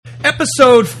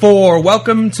Episode 4.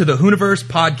 Welcome to the Hooniverse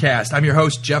podcast. I'm your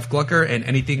host, Jeff Glucker, and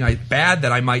anything bad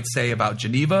that I might say about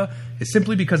Geneva is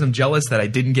simply because I'm jealous that I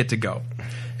didn't get to go.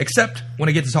 Except when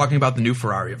I get to talking about the new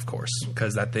Ferrari, of course,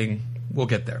 because that thing, we'll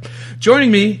get there.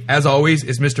 Joining me, as always,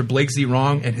 is Mr. Blake Z.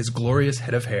 Wrong and his glorious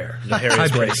head of hair. The hair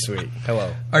is pretty sweet.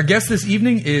 Hello. Our guest this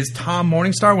evening is Tom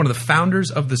Morningstar, one of the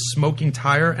founders of The Smoking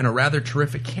Tire and a rather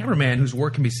terrific cameraman whose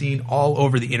work can be seen all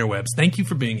over the interwebs. Thank you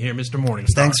for being here, Mr.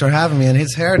 Morningstar. Thanks for having me. And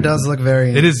his hair does look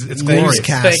very... It's glorious.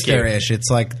 Newscaster-ish.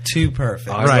 It's like too perfect.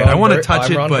 Right. I want to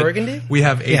touch it, but Burgundy? We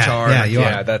have HR.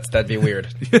 Yeah, that'd be weird.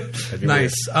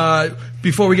 Nice.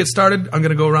 Before we get started, I'm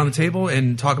going to go around the table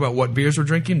and talk about what beers we're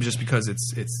drinking, just because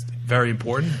it's very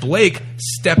important. Blake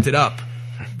stepped it up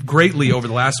greatly over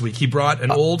the last week. He brought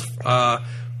an old,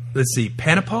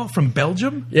 Panapal from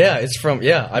Belgium? Yeah, it's from,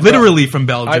 Literally from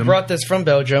Belgium. I brought this from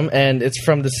Belgium, and it's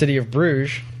from the city of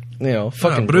Bruges. You know,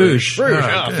 fucking Bruges.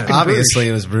 Obviously,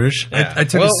 it was Bruges. Yeah. I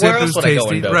took a sip. It was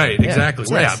tasty. Right, exactly.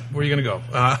 Nice. Where are you going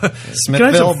to go? Smithville. Can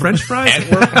I have some French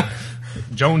fries?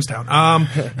 Jonestown.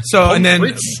 And then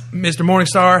Mr.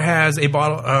 Morningstar has a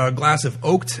glass of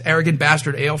Oaked Arrogant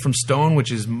Bastard Ale from Stone,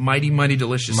 which is mighty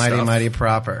delicious stuff. Mighty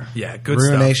proper. Yeah, good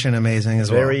Ruination, amazing as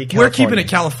well. We're keeping it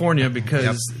California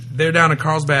because they're down in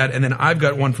Carlsbad, and then I've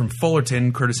got one from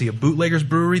Fullerton, courtesy of Bootleggers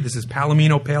Brewery. This is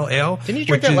Palomino Pale Ale. Didn't you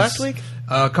drink that last week?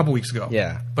 A couple weeks ago.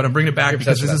 Yeah. But I'm bringing it back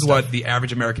because this is what the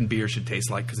average American beer should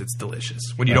taste like, because it's delicious.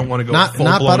 When you don't want to go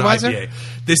full-blown IPA.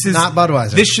 This is not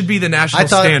Budweiser. This should be the national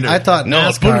standard. I thought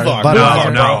NASCAR.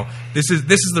 Budweiser. No. This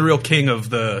is the real king of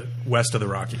the west of the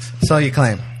Rockies. So you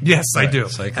claim. Yes, I do.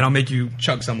 And I'll make you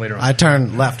chug some later on. I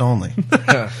turn left only.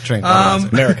 Drink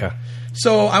Budweiser. America.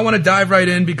 So I want to dive right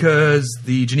in because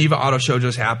the Geneva Auto Show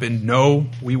just happened. No,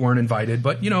 we weren't invited,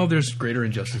 but, there's greater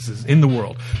injustices in the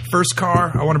world. First car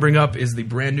I want to bring up is the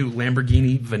brand new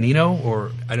Lamborghini Veneno,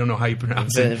 or I don't know how you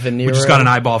pronounce it. Venero. We just got an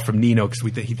eyeball from Nino because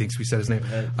he thinks we said his name.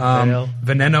 Veneno.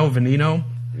 Venetian?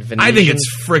 I think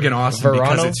it's friggin' awesome because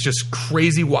Verano? it's just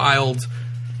crazy wild,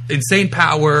 insane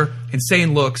power,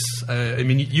 insane looks.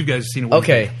 You guys have seen it.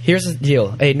 Okay, here's the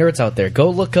deal. Hey, nerds out there, go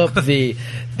look up the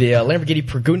Lamborghini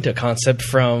Pregunta concept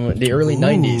from the early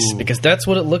 90s, because that's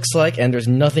what it looks like, and there's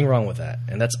nothing wrong with that,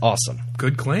 and that's awesome.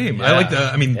 Good claim. Yeah. I like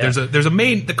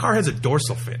the car has a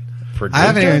dorsal fin. I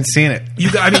haven't even seen it.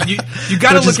 You got to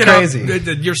look it crazy.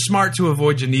 up. You're smart to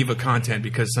avoid Geneva content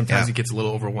because sometimes it gets a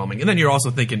little overwhelming, and then you're also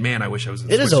thinking, "Man, I wish I was."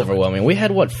 It is overwhelming. We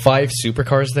had 5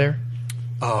 supercars there.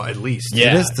 Oh, at least.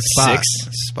 Yeah. It is the spot.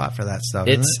 6. Spot for that stuff.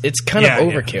 It's kind of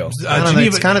overkill. Geneva,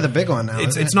 it's kind of the big one now.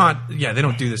 It's not. Yeah, they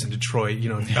don't do this in Detroit.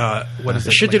 What is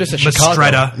it? Should do this in Chicago.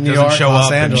 Mistretta New York, show Los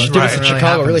up. Angeles. Do this in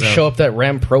Chicago. Really happens, show up that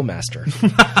Ram ProMaster.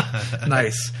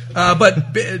 Nice.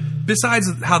 But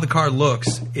besides how the car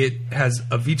looks, it has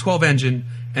a V12 engine,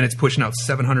 and it's pushing out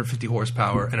 750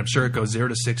 horsepower, and I'm sure it goes 0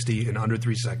 to 60 in under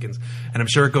 3 seconds, and I'm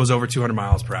sure it goes over 200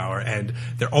 miles per hour, and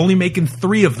they're only making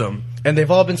 3 of them. And they've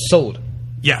all been sold.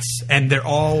 Yes, and they're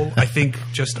all, I think,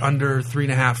 just under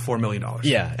 $3.5–4 million.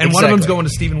 Yeah, and one of them's going to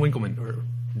Steven Winkleman.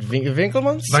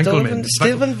 Winkelman?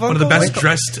 Steven one of the best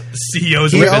dressed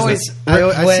CEOs in He the always,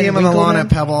 business. I see him on the lawn at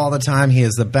Pebble all the time. He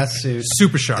is the best suit.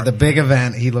 Super sharp. At the big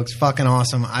event, he looks fucking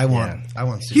awesome. I want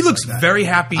suits. He looks like that. very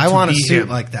happy. I want a be suit him.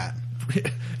 like that.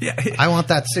 Yeah, I want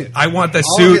that suit. I want that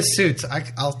all suit. All his suits.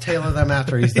 I'll tailor them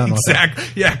after he's done with Exactly.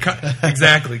 Yeah,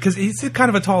 exactly. Because he's kind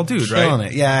of a tall dude, right? Killing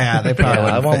it. Yeah. They probably.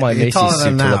 I want my Macy's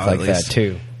suit to look like that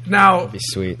too. Now, that'd be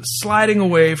sweet. Sliding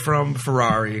away from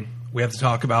Ferrari, we have to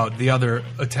talk about the other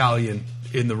Italian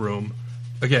in the room.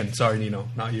 Again, sorry, Nino,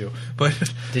 not you. But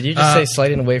did you just say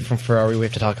sliding away from Ferrari? We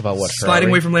have to talk about what? Sliding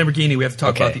away from Lamborghini, we have to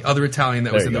talk about the other Italian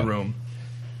that was in the go. room.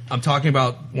 I'm talking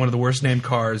about one of the worst named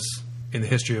cars in the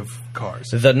history of cars.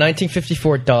 The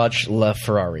 1954 Dodge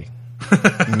LaFerrari.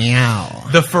 Meow.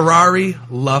 The Ferrari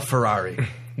LaFerrari.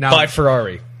 Now, By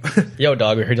Ferrari. Yo,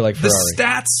 dog, we heard you like Ferrari. The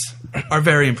stats are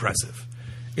very impressive.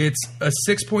 It's a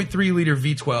 6.3-liter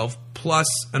V12 plus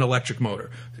an electric motor.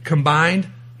 Combined,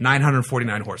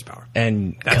 949 horsepower.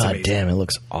 And That's God amazing. damn, it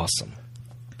looks awesome.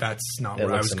 That's not It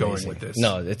where I looks was amazing. going with this.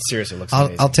 No, it seriously looks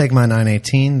amazing. I'll take my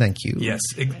 918. Thank you. Yes,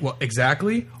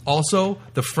 exactly. Also,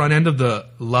 the front end of the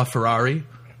LaFerrari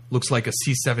looks like a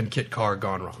C7 kit car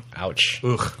gone wrong. Ouch.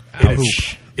 Ugh.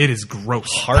 Ouch. It is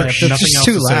gross. Harsh. It's Nothing just else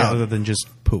too to say loud. other than just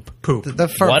Poop. The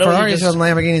Why don't you Ferraris just- and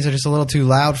Lamborghinis are just a little too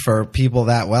loud for people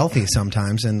that wealthy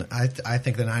sometimes, and I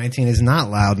think the 918 is not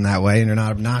loud in that way, and you're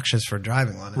not obnoxious for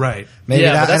driving one. Right. Maybe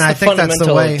yeah, that, but that's and the I think that's fundamental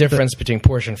the way. difference between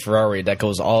Porsche and Ferrari that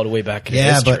goes all the way back in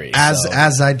history. But so.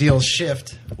 as ideals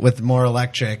shift with more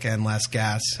electric and less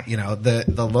gas,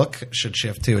 the look should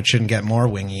shift too. It shouldn't get more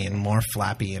wingy and more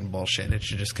flappy and bullshit. It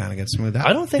should just kind of get smoothed out.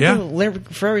 I don't think Yeah. the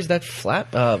Ferrari's that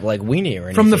flat, like weenie or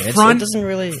anything. From the front, it doesn't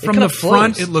really. From the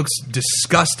front, it looks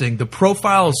disgusting. The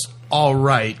profile's all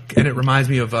right, and it reminds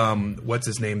me of what's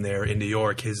his name there in New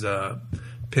York. His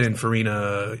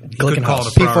Pininfarina. He couldn't call it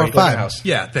a Ferrari. P45.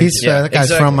 Yeah, thank you. That guy's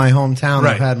exactly. from my hometown.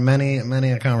 Right. I've had many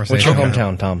a conversation. What's your with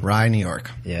him. hometown, Tom? Rye, New York.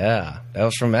 Yeah, that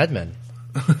was from Mad Men.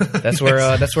 That's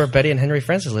where Betty and Henry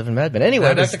Francis live in Mad Men.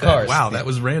 Anyway, back to cars. Wow, that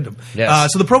was random.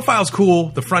 Yes. So the profile's cool.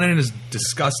 The front end is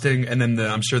disgusting, and then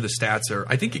I'm sure the stats are.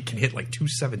 I think it can hit like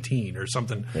 217 or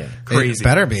something crazy. It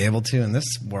better be able to in this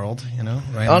world,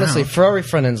 right Honestly, now. Ferrari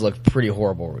front ends look pretty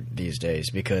horrible these days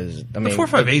because I mean,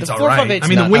 458's the all right. 458's I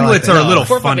mean, the not- winglets are a little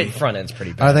 458 funny. front end's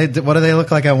pretty bad. What do they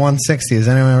look like at 160? Has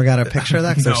anyone ever got a picture of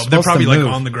that? 'Cause No, supposed they're probably to like move.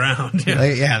 on the ground. Yeah.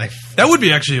 They That would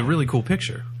be actually a really cool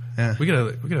picture. Yeah. We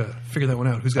gotta figure that one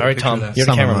out. Who's got All a right, picture Tom, of that? you're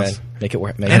the Some of cameraman. us. Make it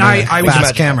work. Make And it I work. was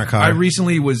fast camera car. I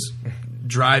recently was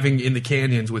driving in the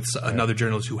canyons with another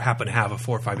journalist who happened to have a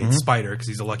 458 Spider because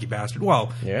he's a lucky bastard.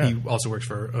 Well, Yeah. he also works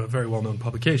for a very well-known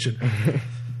publication.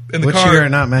 And the Which car, you're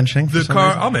not mentioning. for the some car,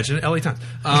 reason. I'll mention it. LA Times.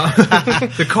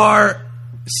 The car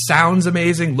sounds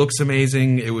amazing, looks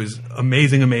amazing. It was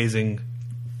amazing,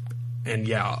 and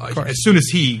yeah, as soon as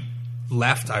he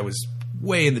left, I was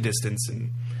way in the distance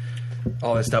and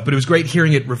all that stuff. But it was great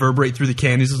hearing it reverberate through the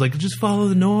canyons. It was like, just follow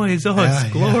the noise. Oh, Yeah, it's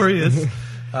yeah. glorious.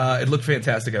 It looked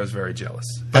fantastic. I was very jealous.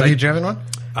 But Have you driven one?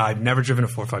 I've never driven a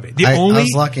 458. I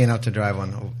was lucky enough to drive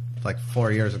one like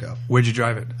 4 years ago. Where'd you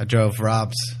drive it? I drove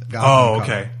Rob's Gotham Oh, car.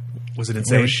 okay. Was it We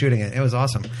insane? were shooting it. It was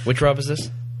awesome. Which Rob is this?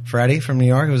 Freddie from New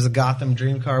York. It was the Gotham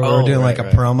Dream Car. We were doing right, like a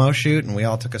right. promo shoot, and we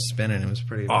all took a spin, and it was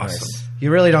pretty Awesome. nice.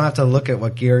 You really don't have to look at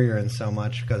what gear you're in so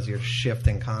much because you're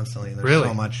shifting constantly. And there's Really?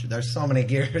 so much. There's so many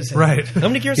gears. Right. How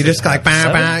many gears? You does just it like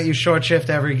have? bah, Seven? bah, you short shift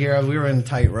every gear. We were in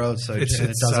tight roads, so it It's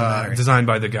doesn't matter. designed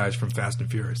by the guys from Fast and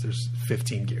Furious. There's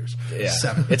 15 gears. Yeah,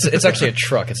 Seven. it's actually a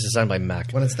truck. It's designed by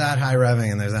Mack. When it's that high revving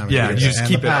and there's that many Yeah, gears, you just and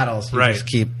keep the it- paddles. You right. just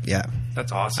keep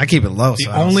That's awesome. I keep it low, The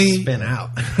so I only- don't spin out.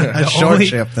 I the short only-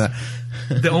 shift.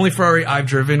 The only Ferrari I've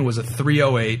driven was a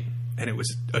 308, and it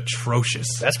was atrocious.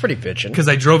 That's pretty bitchin'. Because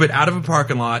I drove it out of a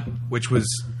parking lot, which was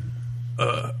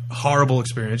a horrible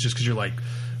experience just because you're like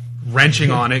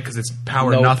wrenching on it because it's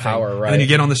power No nothing. power, right. And then you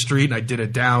get on the street, and I did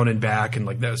it down and back, and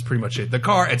like that was pretty much it. The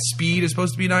car at speed is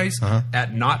supposed to be nice.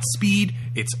 At not speed,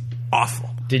 it's awful.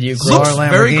 Did you So grow? are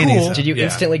very Lamborghinis, cool. huh? Did you Yeah.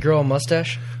 instantly grow a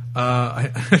mustache?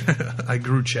 I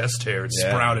grew chest hair. It Yeah.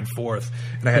 sprouted forth,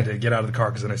 and I had to get out of the car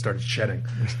because then I started shedding.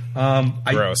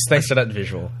 Gross. Thanks for that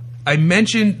visual. I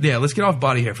mentioned, let's get off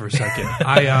body hair for a second.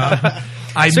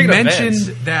 I Speaking of mentioned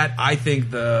Vans. that I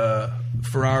think the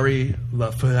Ferrari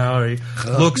looks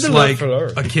The like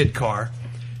LaFerrari. a kit car,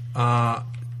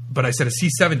 but I said a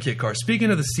C7 kit car.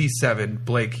 Speaking of the C7,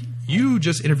 Blake, you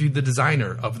just interviewed the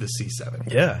designer of the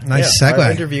C7. Yeah. Nice yeah. segue.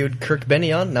 I interviewed Kirk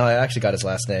Bennion. Now I actually got his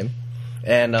last name.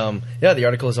 And the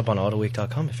article is up on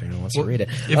autoweek.com if anyone wants to read it.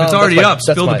 if it's already that's up,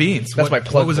 that's spill the my- beans. That's What- my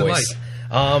plug what was it voice.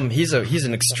 He's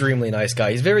an extremely nice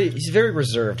guy. He's very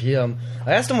reserved. I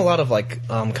asked him a lot of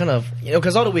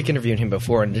because Autoweek interviewed him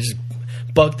before and just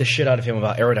bugged the shit out of him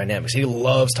about aerodynamics. He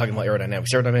loves talking about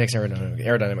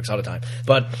aerodynamics all the time.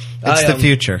 But It's the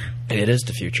future. it is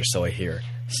the future, so I hear.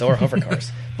 So are hover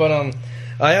cars. But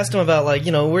I asked him about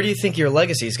where do you think your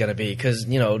legacy is going to be? Because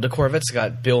the Corvette's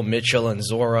got Bill Mitchell and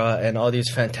Zora and all these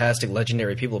fantastic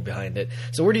legendary people behind it.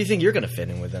 So where do you think you're going to fit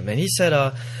in with them? And he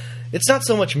said, it's not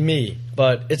so much me,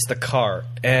 but it's the car,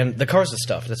 and the car's the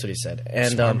stuff. That's what he said.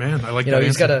 And Smart man. I like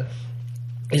he's that got to.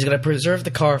 He's going to preserve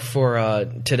the car for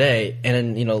today,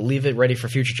 and then leave it ready for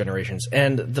future generations.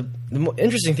 And the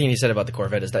interesting thing he said about the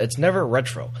Corvette is that it's never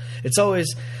retro. It's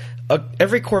always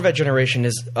every Corvette generation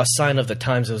is a sign of the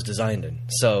times it was designed in.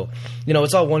 So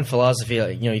it's all one philosophy.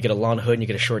 You get a long hood and you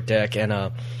get a short deck,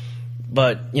 and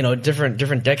but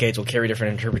different decades will carry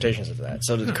different interpretations of that.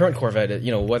 So the current Corvette,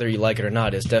 whether you like it or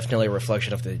not, is definitely a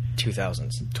reflection of the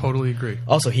 2000s. Totally agree.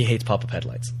 Also, he hates pop-up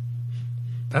headlights.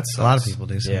 That's A lot of people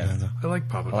do sometimes. Yeah. though. I like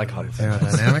pop-up. I like pop-up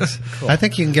Aerodynamics. I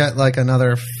think you can get like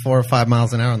another 4 or 5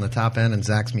 miles an hour on the top end. And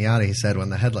Zach's Miata, he said, when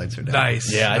the headlights are down.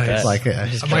 Nice. Yeah, I nice. bet. Like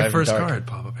Just My drive first dark. car had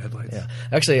pop-up headlights. Yeah,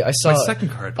 actually, I saw My second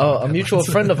car had a pop-up mutual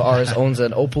headlights. friend of ours owns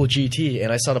an Opel GT,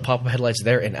 and I saw the pop-up headlights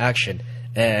there in action,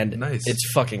 and Nice.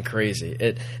 it's fucking crazy.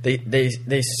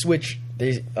 They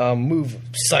they move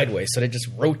sideways, so they just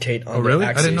rotate on really? the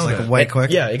axis. I didn't know Like that. a white quick.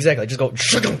 Yeah, exactly. Just go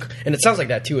shugunk, and it sounds like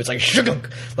that too. It's like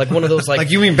shugunk, like one of those like. Like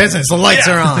you mean business? The lights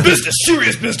are on. Business,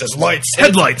 serious business, lights,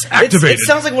 Headlights It's- activated. It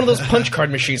sounds like one of those punch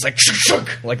card machines, like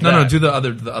shunk, like No, that. no, do the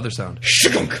other sound.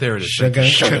 shugunk, There it is. Sugar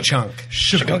chunk.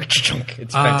 shugunk, chunk.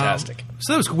 It's fantastic.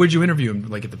 So that was, where'd you interview him?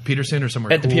 Like at the Peterson or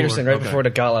somewhere? At the cool Peterson, or- right okay. before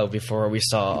the gala, before we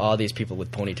saw all these people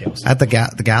with ponytails. At the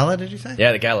gala, did you say?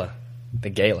 Yeah, the gala.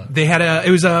 They had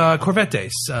it was a Corvette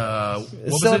Days. What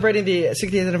was Celebrating the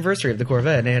 60th anniversary of the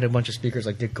Corvette, and they had a bunch of speakers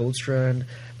like Dick Goldstrand,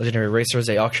 Legendary Racers.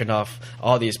 They auctioned off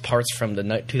all these parts from the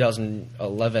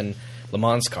 2011 Le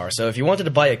Mans car. So if you wanted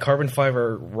to buy a carbon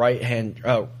fiber right-hand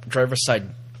driver's side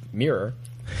mirror,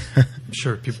 it?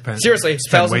 Sure, people pay. seriously, it's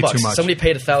spend way $1,000. too much. Somebody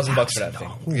paid $1,000 for that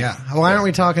thing. Yeah. Why aren't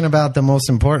we talking about the most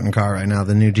important car right now,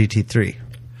 the new GT3?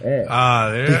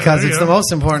 Because it's the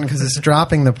most important because it's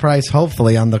dropping the price,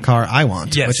 hopefully, on the car I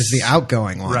want, Yes. which is the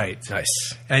outgoing one. right.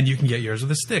 Nice. And you can get yours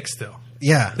with a stick still.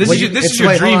 Yeah. This is your- this is your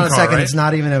wait, dream hold on a car, second. right? It's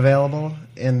not even available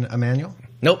in a manual?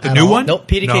 Nope. The new one? Nope.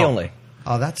 PDK No. only.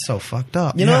 Oh, that's so fucked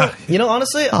up. Yeah.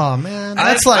 Honestly, Oh, man.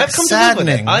 That's like I've come to live with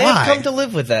saddening. it. I Why? have come to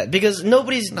live with that because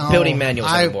nobody's No, building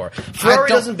manuals I- anymore. I Ferrari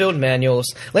don't- doesn't build manuals.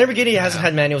 Lamborghini hasn't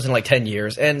had manuals in like 10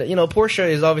 years, and Porsche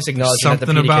is obviously acknowledging Something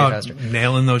that the PDK about faster.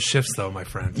 nailing those shifts, though, my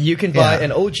friend. You can buy Yeah.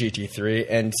 an old GT3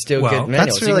 and still Well, get manuals.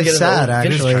 That's You can really get an sad, old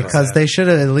vintage actually, truck. because they should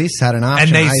have at least had an option.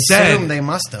 And they I said assume they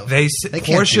must have. They can't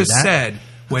Porsche do that. said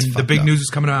when That's the big fucked up. news is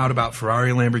coming out about Ferrari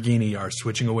and Lamborghini are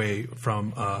switching away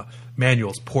from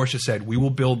manuals. Porsche said we will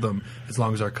build them as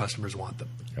long as our customers want them.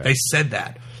 They said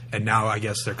that, and now I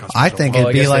guess their customers. I don't think want Well, I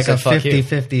it'd be guess they like a said, "Fuck you."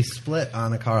 50-50 split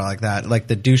on a car like that. Like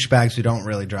the douchebags who don't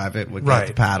really drive it would Right. get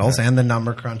the paddles and the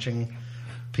number crunching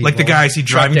people. like the guy I see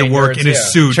driving to day work nerds, in his yeah.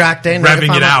 suit, Track day nerd, revving if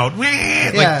I'm it a- out,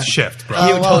 Yeah. like shift, bro.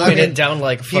 You well, toning I mean, it down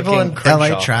like people fucking in Crenshaw.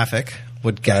 LA traffic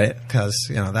would get it because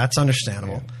that's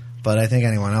understandable. But I think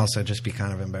anyone else would just be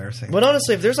kind of embarrassing. But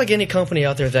honestly, if there's like any company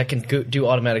out there that can do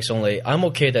automatics only, I'm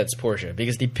okay that's Porsche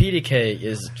because the PDK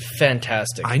is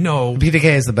fantastic. I know, PDK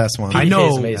is the best one. I PDK know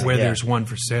is amazing, where yeah. there's one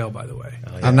for sale. By the way,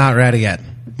 I'm not ready yet.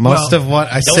 Most Well, of what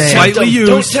I Don't say, tempt slightly him.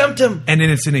 used. Don't tempt him. and then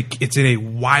it's in a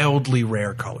wildly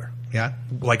rare color, yeah,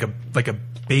 like a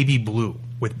baby blue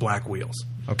with black wheels.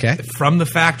 okay, From the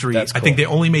factory, That's I think cool.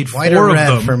 they only made white four or of red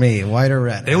them. for me. White or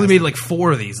red. They only made like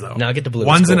 4 of these though. No, get the blue.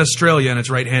 One's It's in cool. Australia and it's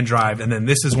right-hand drive, and then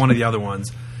this is one of the other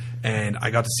ones. And I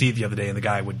got to see it the other day, and the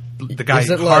guy Is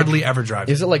it hardly ever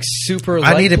drives. Is it like super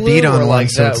I light need a blue beat on or one like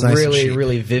so that it's nice and really, cheap.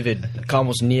 really vivid,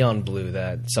 almost neon blue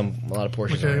that a lot of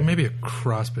Porsches like are? maybe a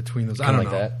cross between those. I Kinda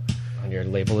don't like know, that on your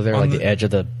label there, On like the- the edge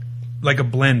of the. like a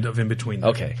blend of in between.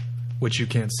 Okay, which you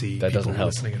can't see. That people doesn't help,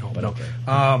 listening at home. but No.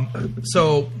 okay.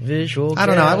 So visual. I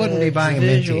don't know. I wouldn't be buying a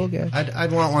visual minty. gag.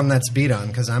 I'd want one that's beat on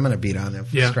because I'm going to beat on it,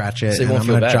 Yeah. scratch it, So you and won't I'm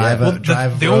feel going to bad, drive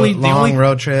yeah. Well, the long only-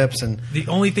 road trips and. the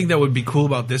only thing that would be cool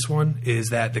about this one is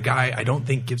that the guy I don't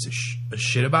think gives a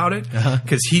shit about it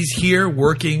because he's here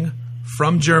working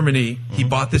from Germany. He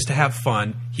bought this to have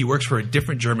fun. He works for a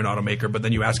different German automaker, but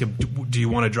then you ask him, "Do you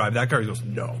want to drive that car?" He goes,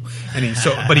 "No," and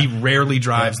but he rarely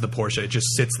drives the Porsche. It just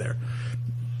sits there.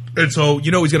 And so, he's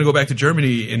going to go back to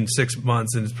Germany in 6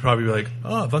 months and it's probably like,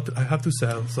 oh, I have to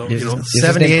sell. So, Is his name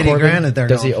 70, 80 Corbin? grand that they're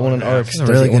Does he going own for. an RX? It's a Does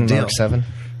really he own good an deal.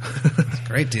 RX-7?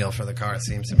 Great deal for the car, it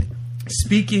seems to me.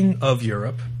 speaking of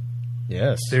Europe,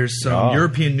 Yes. there's some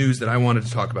European news that I wanted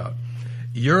to talk about.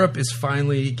 Europe is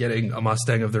finally getting a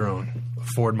Mustang of their own, a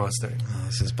Ford Mustang. Oh,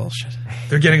 this is bullshit.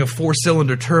 They're getting a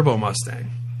 4-cylinder turbo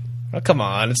Mustang, Oh, come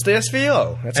on, it's the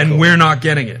SVO. That's and cool. we're not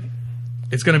getting it.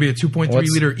 It's going to be a 2.3 What's-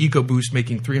 liter EcoBoost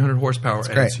making 300 horsepower,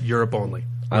 and great. it's Europe only.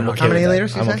 I'm We're okay not many with that.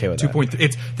 liters, you I'm say? okay with that.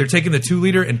 2.3. They're taking the 2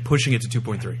 liter and pushing it to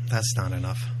 2.3. That's not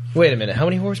enough. Wait a minute. How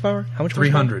many horsepower? How much?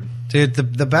 300. Dude,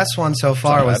 the best one so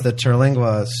far not was bad. the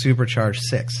Terlingua Supercharged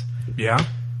 6. Yeah.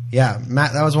 Yeah,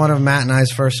 Matt. That was one of Matt and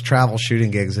I's first travel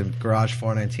shooting gigs at Garage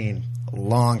 419 a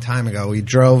long time ago. We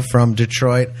drove from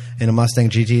Detroit in a Mustang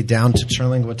GT down to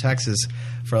Terlingua, Texas,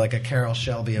 for like a Carroll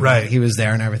Shelby event. Right. He was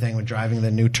there and everything. We're driving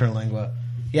the new Terlingua.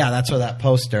 Yeah, that's where that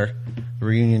poster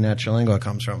reunion at Terlingua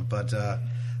comes from. But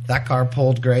that car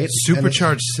pulled great.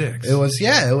 Supercharged 6. It was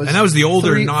It was, And that was the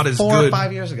older, not as 4 or good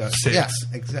 5 years ago. 6. Yeah,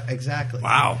 exactly.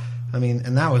 Wow. I mean,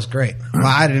 and that was great. Well,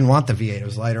 I didn't want the V8. It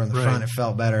was lighter in the Right. front. It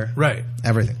felt better. Right.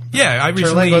 Everything. Yeah, I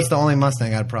Terlingua's the only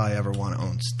Mustang I'd probably ever want to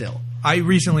own still.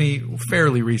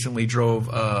 fairly recently drove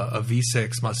a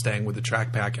V6 Mustang with the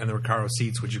track pack and the Recaro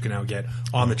seats, which you can now get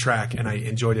on the track, and I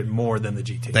enjoyed it more than the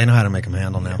GT. They know how to make them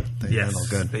handle now. They Yes, handle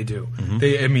good. they do.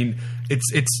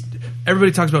 It's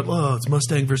everybody talks about, oh, it's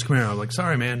Mustang versus Camaro. I'm like,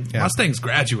 sorry, man, Yeah. Mustang's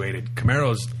graduated.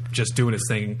 Camaro's just doing its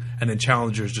thing, and then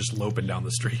Challenger's just loping down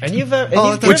the street. And you've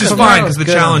which is driven- fine because the Camaro's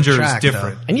good on Challenger the track, is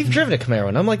different. And you've driven a Camaro,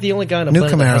 and I'm like the only guy on the New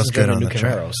planet that Camaro's hasn't good driven on a the new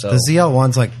track. Camaro. So The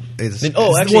ZL1's like. Is,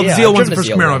 Oh, actually, Well, yeah, the I've ZL1's the driven first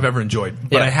a Camaro ZL1. I've ever enjoyed,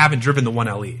 but Yeah. I haven't driven the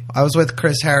 1LE. I was with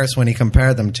Chris Harris when he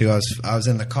compared them to. I was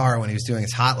in the car when he was doing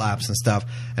his hot laps and stuff,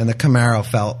 and the Camaro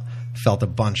felt a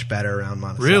bunch better around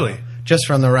Monticello. Really? Just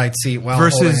from the right seat, while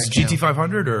holding Versus a camera.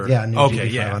 GT500 or Yeah, new okay,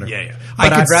 GT500. yeah. But I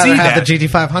could I'd rather see have that. the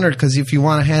GT500 because if you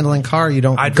want a handling car, you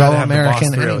don't I'd go rather have the Boss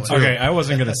American 302. anyway. Okay, I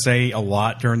wasn't going to say a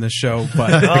lot during this show,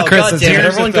 but Oh, Chris God is damn it. here.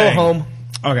 Everyone go home.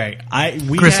 okay,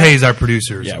 Chris Hayes, our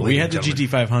producer. Yeah, we had the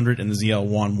GT500 and the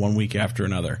ZL1 one week after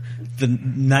another. The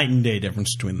night and day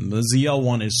difference between them. The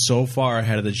ZL1 is so far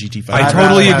ahead of the GT500. I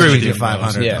totally I'd rather agree have with you.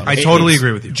 GT500. Yeah. I totally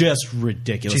agree with you. Just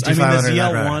ridiculous. I GT500, mean, the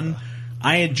I'd ZL1.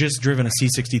 I had just driven a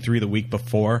C63 the week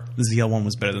before. The ZL1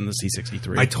 was better than the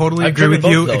C63. I totally I've agree driven with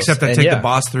both you, of those, except I and take yeah. the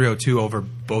Boss 302 over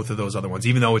both of those other ones,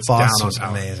 even though it's Boss down was on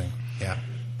power. amazing. Yeah.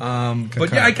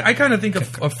 But yeah, I kind of think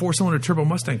a four-cylinder turbo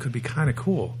Mustang could be kind of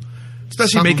cool,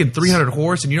 especially making 300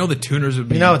 horse. And the tuners would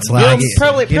be. It's Yeah, laggy.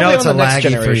 probably it's on a the next laggy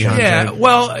generation. 300. Yeah,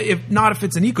 well, if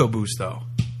it's an EcoBoost though.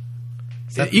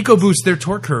 The EcoBoost, their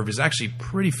torque curve is actually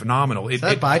pretty phenomenal. Is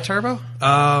that bi-turbo?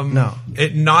 No,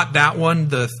 not that one.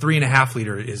 The 3.5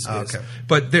 liter is. okay.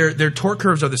 But their torque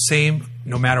curves are the same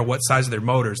no matter what size of their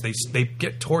motors. They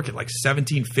get torque at like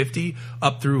 1750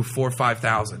 up through 4,000 or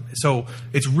 5,000. So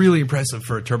it's really impressive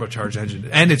for a turbocharged engine,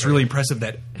 and it's really impressive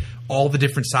that all the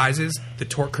different sizes, the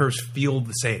torque curves feel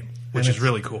the same, which is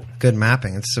really cool. Good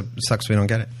mapping. It sucks we don't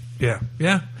get it.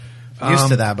 Yeah. Used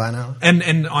to that by now.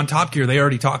 And on Top Gear, they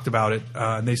already talked about it,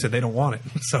 and they said they don't want it,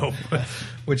 so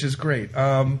which is great.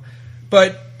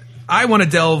 But I want to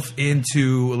delve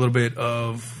into a little bit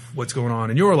of what's going on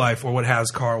in your life, or what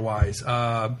has car-wise.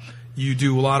 You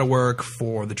do a lot of work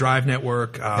for the Drive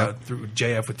Network through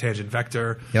JF with Tangent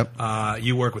Vector. Yep.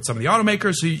 You work with some of the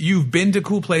automakers, so you've been to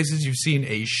cool places. You've seen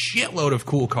a shitload of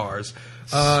cool cars.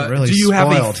 Really do you have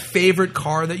a spoiled. favorite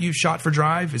car that you've shot for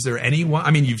Drive? Is there any one?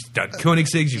 I mean, you've done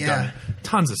Koenigseggs, you've done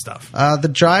tons of stuff. The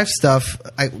drive stuff,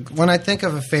 when I think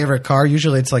of a favorite car,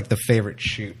 usually it's like the favorite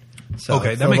shoot. So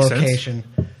Okay, that the makes sense. location,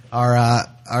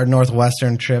 our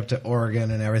Northwestern trip to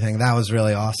Oregon and everything, that was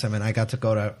really awesome. And I got to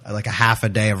go to like a half a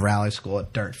day of rally school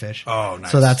at Dirtfish. Oh,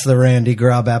 nice. So that's the Randy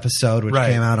Grubb episode, which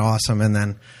Right. came out awesome. And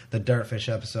then the Dirtfish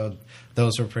episode,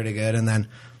 those were pretty good. And then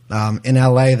in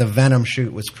LA, the Venom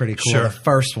shoot was pretty cool. Sure. The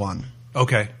first one.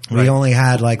 Okay. We only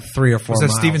had like 3 or 4 Was that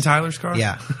miles. Steven Tyler's car?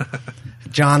 Yeah.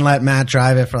 John let Matt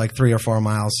drive it for like 3 or 4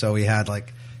 miles, so we had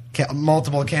like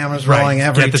multiple cameras Right. rolling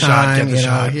every Get the shot, time. get the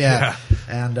shot. Yeah.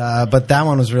 And but that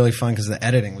one was really fun because the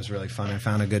editing was really fun. I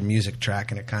found a good music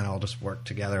track, and it kind of all just worked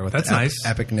together with That's the nice.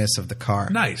 epicness of the car.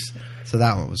 Nice. So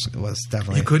that one was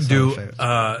definitely. You couldn't some of do my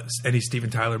favorites. any Steven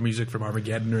Tyler music from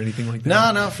Armageddon or anything like that?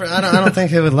 No, I don't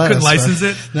think it would let Couldn't us. license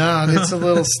it? No, it's a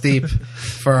little steep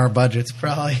for our budgets.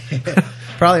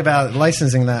 Probably about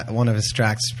licensing that one of his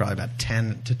tracks is probably about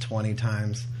 10 to 20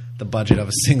 times the budget of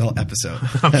a single episode.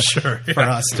 I'm sure. for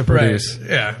yeah. us to produce. Right.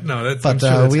 Yeah, no, that's. But I'm sure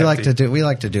that's we like hefty.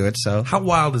 to do it. So How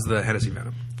wild is the Hennessy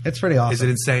Venom? it's pretty awesome. Is it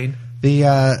insane?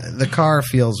 The car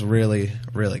feels really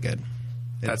really good.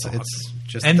 That's It's awesome.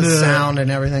 just And the the- sound and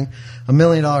everything. $1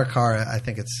 million car. I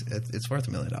think it's worth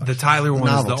 $1 million. The Tyler one is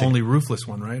the novelty. only roofless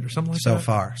one, right, or something like So that.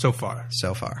 far. So far.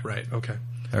 So far, Right. Okay.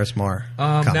 there's more.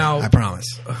 coming, now- I promise.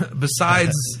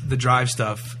 Besides the Drive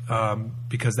stuff,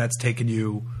 because that's taken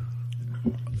you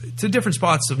to different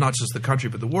spots of not just the country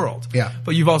but the world. Yeah.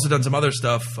 But you've also done some other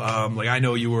stuff. Like I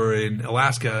know you were in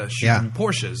Alaska shooting Yeah.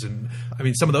 Porsches, and I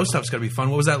mean some of those stuff's got to be fun.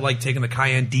 What was that like taking the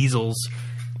Cayenne diesels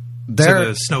to There,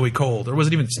 the snowy cold, or was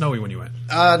it even snowy when you went?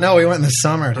 no, we went in the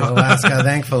summer to Alaska.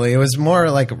 Thankfully, it was more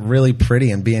like really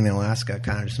pretty, and being in Alaska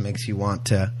kind of just makes you want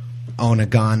to own a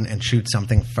gun and shoot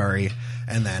something furry,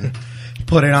 and then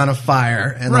put it on a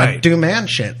fire and Right. like do man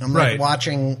shit. I'm Right. like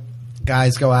watching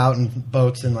guys go out in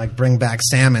boats and like bring back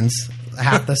salmons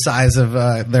half the size of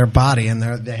their body, and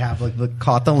they have like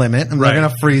caught the limit, and Right. they're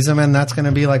gonna freeze them, and that's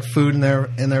gonna be like food in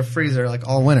their freezer like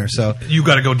all winter. So You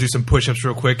got to go do some push-ups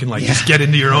real quick and like just get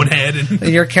into your own head. And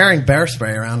you're carrying bear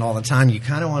spray around all the time. You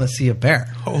kind of want to see a bear.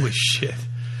 holy shit!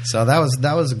 So that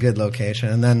was a good location,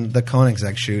 and then the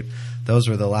Koenigsegg shoot. Those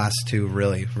were the last two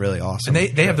really really awesome.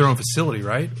 And they have their own facility,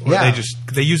 right? Or Yeah.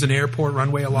 they use an airport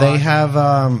runway a lot. They have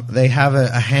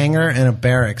a hangar and a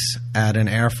barracks at an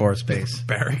Air Force base.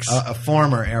 Barracks? A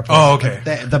former Air Force. Oh, okay.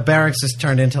 The barracks is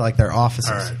turned into like their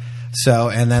offices. All right. So,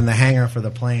 and then the hangar for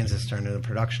the planes is turned into a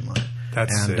production line.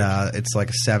 That's and sick. it's like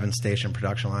a 7-station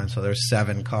production line. So there's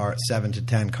 7 to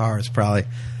 10 cars probably.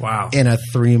 Wow. In a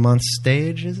 3-month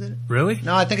stage, is it? Really?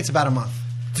 No, I think it's about a month.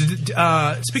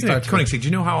 Speaking of Koenigsegg, do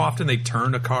you know how often they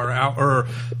turn a car out? Or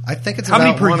I think it's how about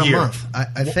many per one year? a month.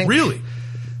 I think Really?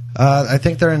 I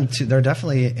think they're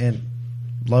definitely in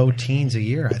low teens a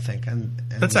year. I think, and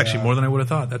That's actually more than I would have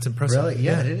thought. That's impressive. really.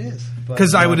 Yeah, it is.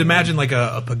 Because I would imagine like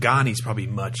a Pagani's probably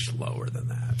much lower than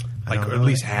that. I Like, don't or at know.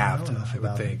 least I half, don't know I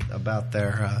would think. about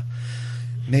their.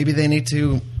 Maybe they need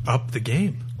to Up the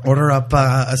game. order up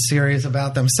a series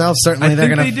about themselves. Certainly, I they're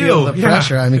think going to they feel do, the yeah.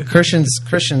 pressure. I mean, Christian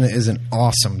is an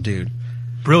awesome dude.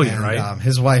 Brilliant, And, right?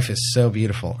 his wife is so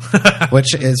beautiful,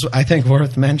 which is, I think,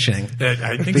 worth mentioning.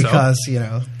 I think so. Because, you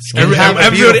know,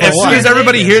 Everybody, as soon as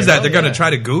everybody wife. hears that, they're Oh, going to yeah. try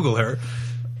to Google her.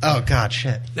 oh, God,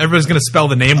 shit. Everybody's going to spell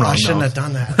the name Oh, wrong. I shouldn't though. have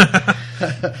done that.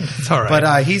 It's all right.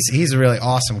 But he's a really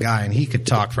awesome guy, and he could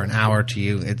talk for an hour to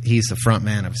you. He's the front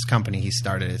man of his company. He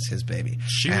started as his baby.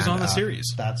 She was And, on the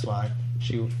series. That's why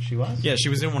she was. Yeah, she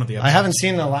was in one of the I episodes. haven't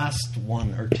seen the last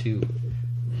one or two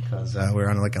because we're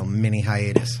on like a mini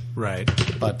hiatus. right.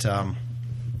 But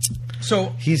So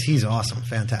he's awesome,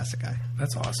 fantastic guy.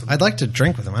 that's awesome. I'd like to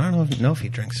drink with him. I don't know if he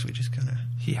drinks. We just kind of.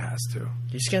 He has to.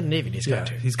 He's Scandinavian. He's Yeah, got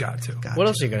to. he's got to. What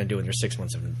else are you going to do in your 6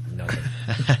 months of nothing?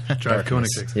 Drive Darkness.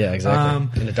 Koenigsegg. Yeah,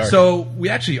 exactly. In the dark. So we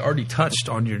actually already touched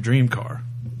on your dream car.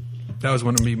 That was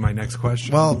going to be my next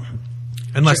question. Well,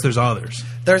 unless there's others.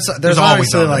 there's always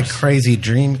obviously like others. crazy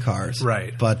dream cars,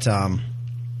 Right. But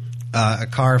a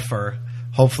car for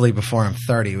hopefully before I'm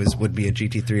 30 would be a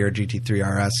GT3 or GT3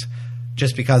 RS.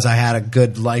 Just because I had a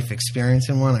good life experience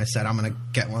in one, I said I'm going to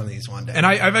get one of these one day. And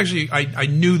I've actually I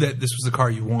knew that this was the car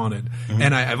you wanted,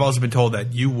 and I've also been told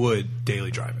that you would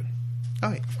daily drive it.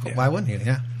 Oh, yeah. Why wouldn't you?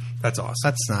 Yeah, That's awesome.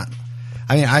 that's not.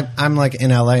 I mean, I'm like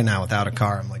in LA now without a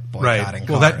car. I'm like boycotting Right.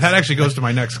 Well, cars. that actually goes to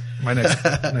my next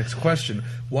next question.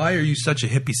 Why are you such a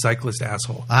hippie cyclist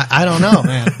asshole? I don't know,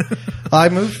 man. Well, I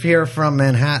moved here from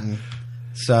Manhattan,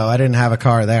 so I didn't have a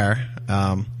car there.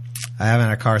 I haven't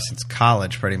had a car since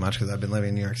college, pretty much, because I've been living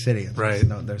in New York City. And Right.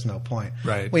 There's no point.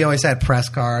 Right. We always had press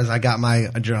cars. I got my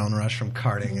adrenaline rush from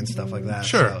karting and stuff like that.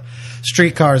 Sure. So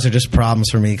street cars are just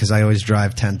problems for me because I always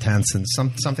drive 10/10ths and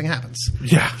something happens.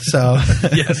 Yeah. So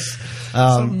Yes.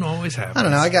 Something always happens. I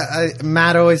don't know.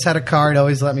 Matt always had a car. He'd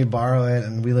always let me borrow it,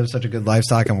 and we live such a good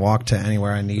lifestyle. I can walk to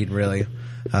anywhere I need, really.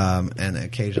 And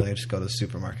occasionally I just go to the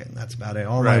supermarket, and that's about it.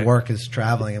 All my Right. work is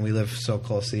traveling, and we live so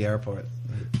close to the airport.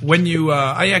 When you,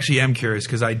 I actually am curious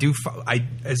because I'm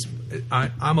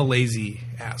a lazy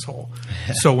asshole.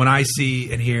 So when I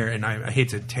see and hear, and I hate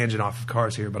to tangent off of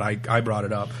cars here, but I brought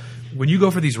it up. When you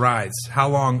go for these rides, how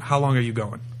long are you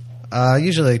going?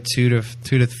 Usually 2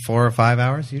 to 4 or 5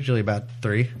 hours. Usually about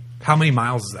 3, How many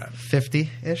miles is that?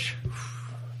 50-ish.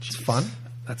 It's fun.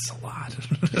 That's a lot.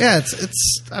 Yeah,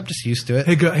 it's. I'm just used to it.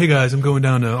 Hey guys, I'm going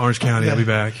down to Orange County. I'll be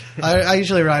back. I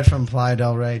usually ride from Playa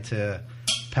del Rey to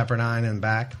Pepperdine and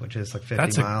back, which is like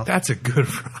 50 miles. That's a good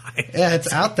ride. Yeah,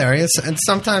 it's out there. And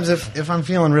sometimes if I'm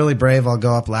feeling really brave, I'll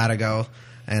go up Latigo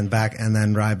and back, and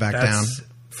then ride back down.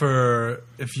 For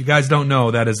if you guys don't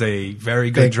know, that is a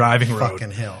very good Big driving road.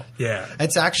 fucking hill. Yeah.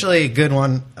 It's actually a good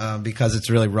one because it's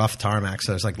really rough tarmac,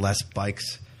 so there's like less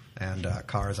bikes and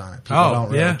cars on it. People don't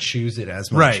really yeah. choose it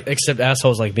as much. Right. Except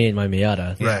assholes like me and my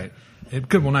Miata. Right.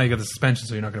 Good. Well, now you got the suspension,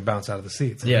 so you're not going to bounce out of the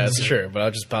seats. Yeah, that's true. But I'll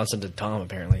just bounce into Tom,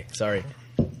 apparently. Sorry.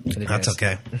 In That's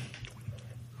advance.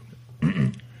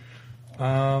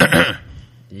 okay.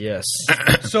 Yes.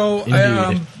 So,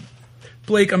 Indeed.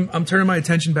 Blake, I'm turning my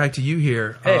attention back to you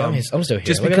here. Hey, I'm still here.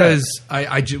 Just Look at because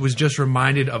I was just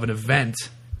reminded of an event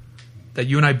that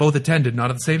you and I both attended, not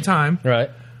at the same time. Right.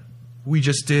 We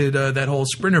just did that whole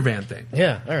Sprinter van thing.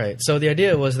 Yeah, all right. So the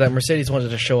idea was that Mercedes wanted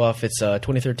to show off its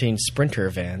 2013 Sprinter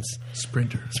vans.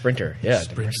 Sprinter, yeah.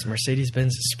 Sprinter.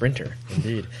 Mercedes-Benz Sprinter,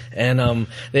 indeed. And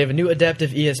they have a new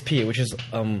adaptive ESP,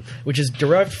 which is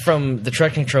derived from the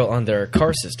traction control on their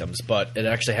car systems, but it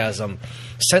actually has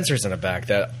sensors in the back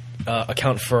that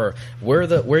account for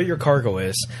where your cargo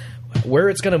is, where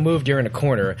it's going to move during a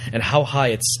corner, and how high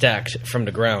it's stacked from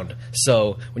the ground.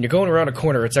 So when you're going around a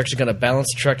corner, it's actually going to balance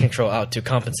the traction control out to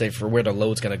compensate for where the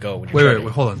load's going to go. When you're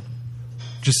Wait, hold on.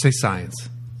 Just say science.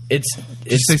 It's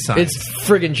say science. It's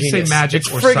friggin' genius. Say magic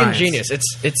it's or friggin' science. genius.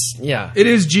 It's yeah. It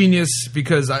is genius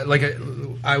because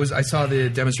I saw the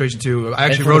demonstration too. I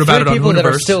And actually for wrote the about it three on people that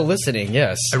are Hooniverse. still listening.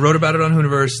 Yes. I wrote about it on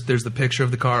Hooniverse. There's the picture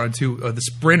of the car on the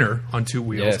Sprinter on 2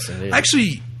 wheels. Yes, indeed.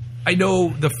 Actually, I know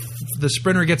the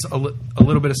Sprinter gets a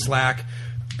little bit of slack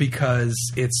because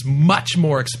it's much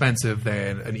more expensive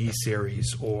than an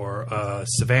E-Series or a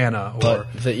Savannah or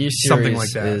But the E-Series something like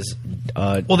that. is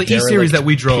Well, the E-Series that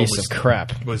we drove piece of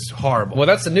crap. was horrible. Well,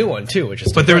 that's the new one too, which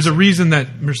is. But there was a reason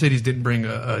that Mercedes didn't bring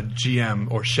a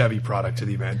GM or Chevy product to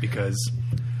the event because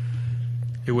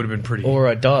it would have been pretty. Or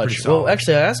a Dodge. pretty solid. Well,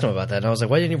 actually, I asked him about that, and I was like,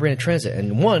 "Why didn't you bring a Transit?"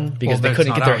 And one, because Well, they that's couldn't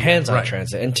not get their out yet. hands on Right. a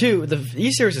Transit, and two, the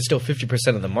E-Series is still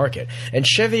 50% of the market, and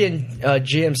Chevy and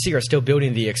GMC are still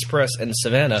building the Express and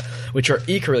Savannah, which are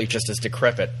equally just as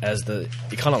decrepit as the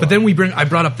Econoline. But then I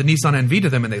brought up the Nissan NV to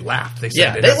them, and they laughed. They said,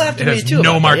 yeah, it they has- laughed at it me has too.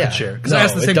 No about market that, yeah. share because No, I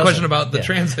asked the it same doesn't. question about the Yeah.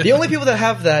 Transit. The only people that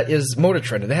have that is Motor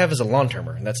Trend, and they have as a lawn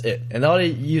trimmer, and that's it. And all they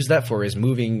use that for is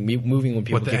moving when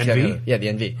people What, the get NV? kicked out. Yeah, the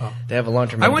NV. They have a lawn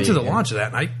trimmer. I went to the NV, yeah. launch of that,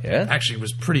 and I Yeah? actually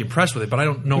was pretty impressed with it, but I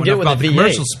don't know You get enough it with about the the V8.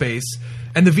 commercial space.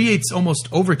 And the V8's almost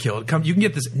overkill. You can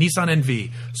get this Nissan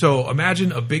NV. So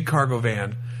imagine a big cargo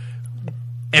van,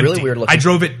 empty. Really weird looking. I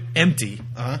drove it empty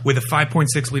with a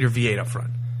 5.6 liter V8 up front.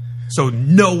 So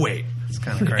no weight. It's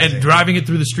kind of crazy. And driving it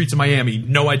through the streets of Miami,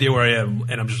 no idea where I am,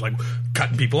 and I'm just like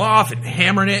cutting people off and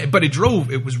hammering it. But it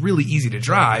was really easy to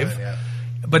drive. Yeah.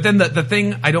 But then the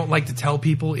thing I don't like to tell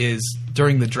people is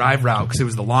during the drive route, because it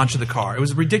was the launch of the car. It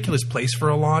was a ridiculous place for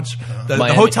a launch. The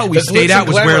Miami. hotel we The stayed glitz at and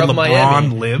was glamour where of LeBron Miami.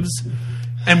 lives,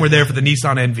 and we're there for the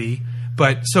Nissan NV.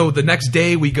 But so the next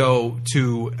day we go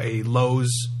to a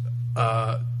Lowe's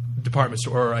department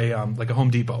store, or like a Home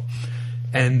Depot,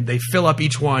 and they fill up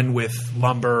each one with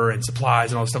lumber and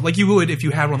supplies and all this stuff, like you would if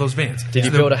you had one of those vans. Did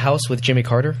you So build a house with Jimmy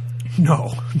Carter?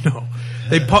 No.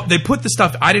 They put the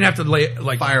stuff. I didn't have to lay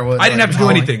Firewood, I didn't like have to do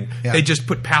hauling. anything. Yeah. They just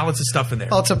put pallets of stuff in there.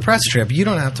 Well, it's a press trip. You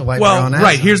don't have to wipe your Well, own ass.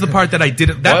 right. Here's the part that I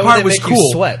didn't. That Why would part they was make you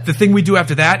cool. sweat? The thing we do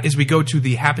after that is we go to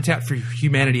the Habitat for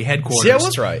Humanity headquarters. See, I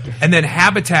was right. And then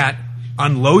Habitat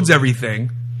unloads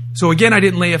everything. So again, I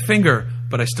didn't lay a finger,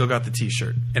 but I still got the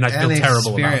T-shirt, and I feel And the terrible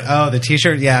about experience- it. Oh, the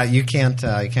T-shirt. Yeah, you can't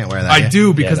wear that. I yeah.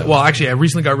 do because that well, actually, I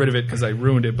recently got rid of it because I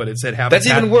ruined it. But it said Habitat. That's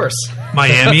even worse.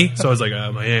 Miami. So I was like,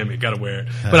 Miami, gotta wear it.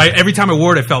 But every time I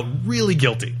wore it, I felt really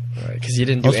guilty. Because you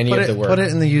didn't do Let's any put of the work. Put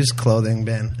it in the used clothing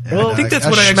bin. And, Well, I think that's a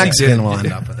what I actually Schmexican did. will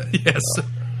end up with it. Yes.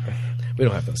 We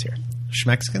don't have those here.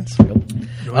 Schmexicans? I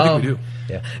think we do.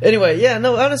 Yeah. Anyway, yeah,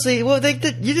 no, honestly, well, you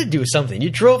did do something. You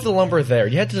drove the lumber there.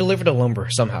 You had to deliver the lumber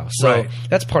somehow. So Right.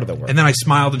 that's part of the work. And then I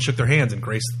smiled and shook their hands and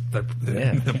graced the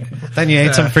Yeah. Then you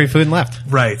ate some free food and left.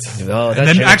 Right. Oh, and that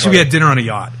then Jimmy actually we Carter. had dinner on a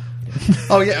yacht.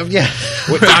 Oh, yeah, yeah.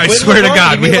 I Wait, swear to LeBron?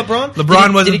 God, Did you get LeBron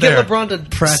Did wasn't you get there. LeBron to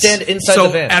Press. stand inside So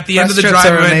the van? at the end of the Press drive,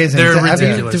 trips are amazing. they're I mean,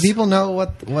 ridiculous. do people know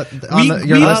what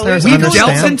your we listeners we've understand?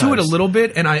 delved into it a sometimes. little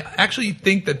bit, and I actually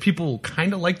think that people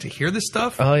kind of like to hear this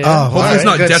stuff. Oh, yeah. Oh, Hopefully all it's right.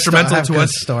 not Good detrimental I have to good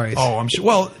us. stories. Oh, I'm sure.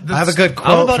 Well, I have a good I'm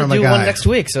quote about to from a do guy. one next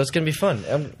week, so it's going to be fun.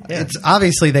 Yeah. It's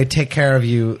obviously they take care of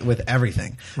you with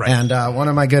everything. Right. And one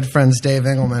of my good friends, Dave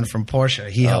Engelman from Porsche,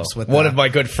 he helps with one of my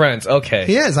good friends. Okay.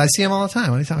 He is. I see him all the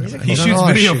time. What are you talking about? He He's on shoots all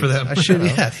our video shoots. for them. I shoot.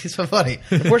 Yeah, he's so funny.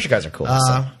 The Porsche guys are cool.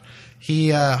 so. He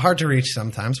hard to reach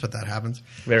sometimes, but that happens.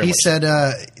 Very he much said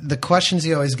the questions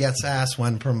he always gets asked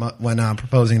when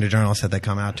proposing to journalists that they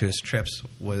come out to his trips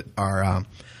are,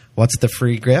 "What's the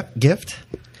free gift?"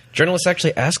 Journalists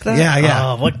actually ask that? Yeah,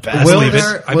 yeah. Oh, what bad. Will believe it.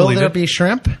 there, I will believe there it. be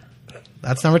shrimp?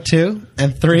 That's number 2,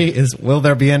 and 3 is will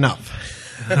there be enough?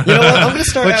 You know what? I'm going to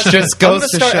start Which asking, just goes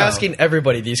to show. asking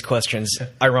everybody these questions,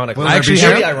 ironically. Will I there actually be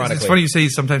have, shrimp? ironically. it's funny you say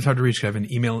sometimes hard to reach. I have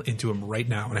an email into him right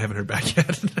now, and I haven't heard back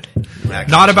yet.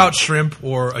 Not about shrimp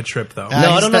or a trip, though. No,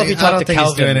 I he's don't know if not- you I talk don't to think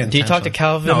he's doing Calvin. it Do you talk to intentionally.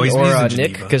 Calvin No, he's or in Nick?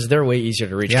 Geneva. Because they're way easier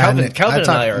to reach. Yeah, Calvin, Nick- Calvin I and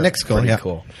talk- I are Nick's cool, pretty yeah.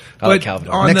 cool. I like But Calvin.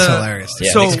 on Nick's the- hilarious.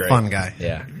 Yeah, so Nick's great. fun guy.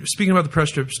 Yeah. Speaking about the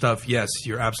press trip stuff, yes,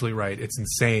 you're absolutely right. It's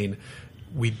insane.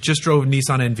 We just drove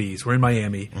Nissan NVs. We're in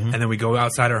Miami, and then we go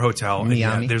outside our hotel, and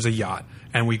Miami. there's a yacht,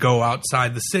 and we go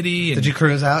outside the city. And Did you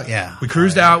cruise out? Yeah, we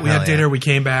cruised Oh, yeah. out. We Hell had dinner. yeah. We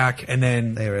came back, and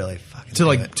then They really fucking to do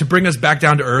like it. to bring us back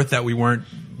down to earth that we weren't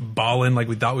balling like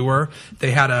we thought we were.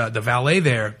 They had the valet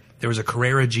there. There was a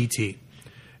Carrera GT,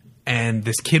 and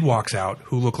this kid walks out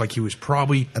who looked like he was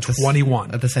probably At the s-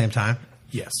 21. at the same time.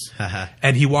 Yes. Uh-huh.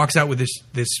 And he walks out with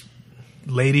this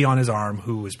lady on his arm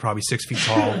who was probably 6 feet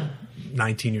tall,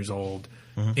 19 years old,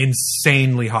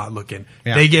 insanely hot looking.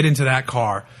 Yeah. They get into that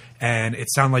car, and it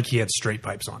sounded like he had straight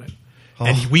pipes on it. Oh.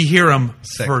 And we hear him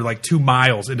Sick. for like 2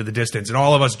 miles into the distance, and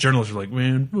all of us journalists are like,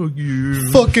 "Man, fuck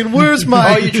you." Fucking where's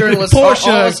my All you journalists, Porsche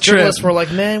all us trip? journalists were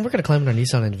like, man, we're going to climb in our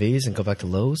Nissan NVs and go back to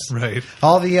Lowe's. Right.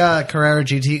 All the Carrera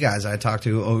GT guys I talked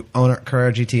to,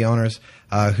 Carrera GT owners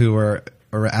who were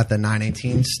at the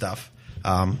 918 stuff,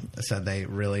 said they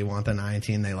really want the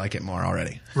 918. They like it more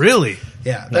already. Really?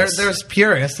 Yeah, there's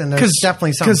purists, and there's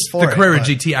definitely something for the it. Carrera but-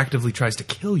 GT actively tries to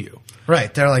kill you.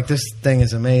 Right, they're like, this thing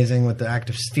is amazing with the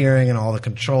active steering and all the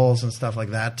controls and stuff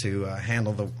like that to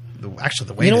handle the actually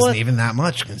the weight You know isn't what? even that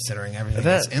much considering everything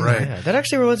That, that's in right. there. yeah, that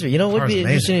actually reminds me. You know, it would Car's be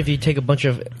amazing. interesting if you take a bunch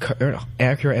of Acura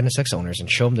NSX owners and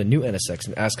show them the new NSX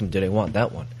and ask them, do they want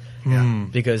that one? Yeah.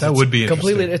 because That it's would be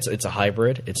completely. interesting. It's a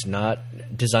hybrid. It's not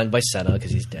designed by Senna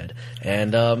because he's dead,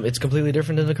 and it's completely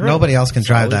different than the Corolla. Nobody else can It's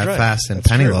drive all-wheel that fast in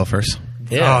penny loafers.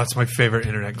 Yeah. Oh, it's my favorite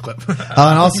internet clip. And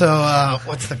also,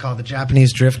 what's the called? The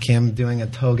Japanese Drift Kim doing a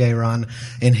toge run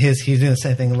in his. He's doing the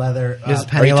same thing, leather Are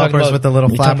penny you talking loafers about- with the little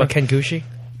you talking flapper. about Kengushi?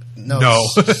 No.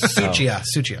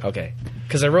 Tsuchiya. Okay,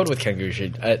 because I rode with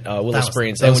Kengushi at Willow That was-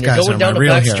 Springs, those and when you're guys going are down my the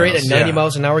real back straight heroes. at 90 Yeah.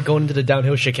 miles an hour, going into the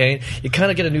downhill chicane, you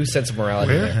kind of get a new sense of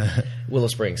morality. There. Willow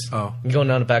Springs. Oh. You're going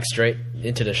down the back straight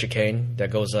into the chicane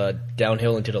that goes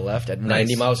downhill and to the left at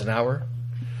 90 miles an hour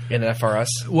in an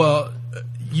FRS. Well,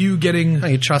 you getting No,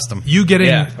 you trust them. you getting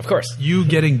Yeah, of course. you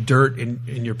getting dirt in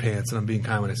your pants, and I'm being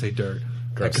kind when I say dirt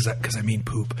Gross. because I mean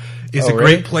poop. Is Oh, a great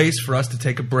really? place for us to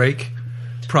take a break,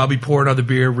 probably pour another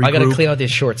beer, regroup, I got to clean out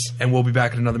these shorts. and we'll be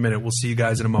back in another minute. We'll see you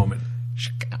guys in a moment.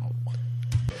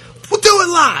 We'll do it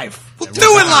live. We'll do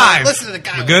it live. Listen to the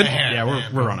guy. You good? Yeah,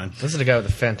 we're running. This is the guy with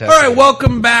the fantastic. All right,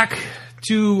 welcome back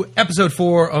to episode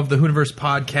 4 of the Hooniverse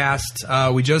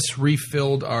podcast. We just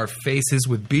refilled our faces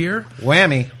with beer.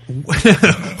 Whammy.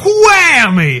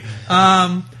 Whammy!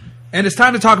 And it's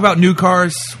time to talk about new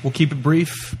cars. We'll keep it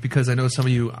brief because I know some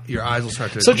of you, your eyes will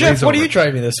start to. So, Jeff, glaze what are over. you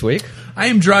driving this week? I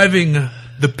am driving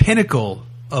the pinnacle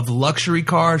of luxury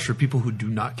cars for people who do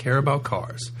not care about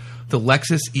cars. The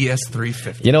Lexus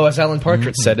ES350. You know, as Alan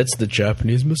Partridge said, it's the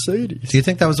Japanese Mercedes. Do you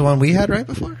think that was the one we had right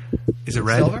before? Is it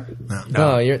red? Silver? No.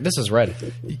 No, this is red.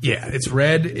 Yeah, it's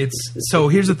red. So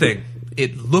here's the thing.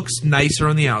 It looks nicer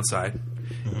on the outside.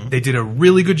 They did a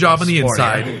really good job on the Sporty.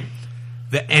 inside.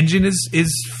 The engine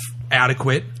is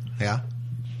adequate. Yeah.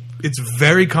 It's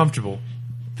very comfortable.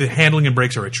 The handling and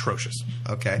brakes are atrocious.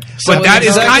 Okay. But that is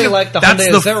exactly kind of like the that's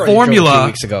Hyundai the Azera you drove a formula. few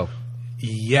weeks ago.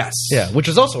 Yes. Yeah, which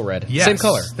is also red. Yes. Same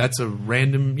color. That's a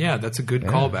random. Yeah, that's a good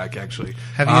callback actually.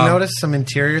 Have you noticed some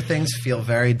interior things feel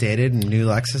very dated in new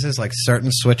Lexuses? Like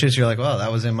certain switches, you're like, well,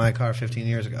 that was in my car 15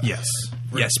 years ago. Yes.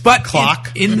 Yes, but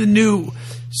Clock. in the new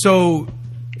in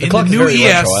the clock is new very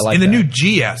ES retro. I like in the that. new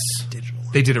GS,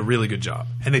 they did a really good job,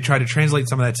 and they tried to translate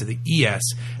some of that to the ES.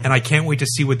 And I can't wait to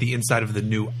see what the inside of the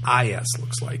new IS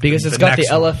looks like Because it's got the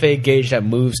next one. LFA gauge that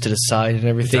moves to the side and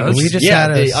everything. It does? We just yeah,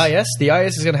 had the a- IS. The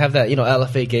IS is going to have that,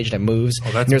 LFA gauge that moves. Oh,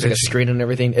 that's and there's like a bitchy. screen and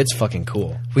everything. It's fucking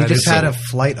cool. We That just is had so- a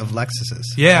flight of Lexuses.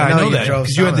 Yeah, I know you that drove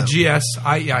because you had some the of them. GS.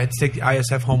 I had to take the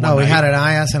ISF home. No, one we night. had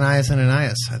an IS, an IS, and an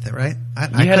IS. I think, right? I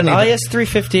You had an couldn't even- IS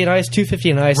 350, an IS 250,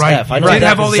 and an IS Right. F. I know You did that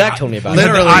have all the Zach told me about.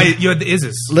 Literally- You had the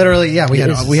ISs. Literally, yeah, we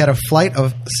Yes. had a flight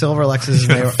of silver Lexuses.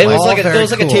 And they were It was all like very a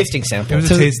cool. tasting sample. It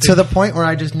was a tasting. To the point where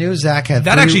I just knew Zach had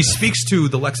That three- actually speaks to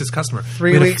the Lexus customer.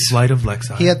 3 We had a weeks. flight of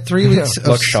Lexus. He had 3 weeks of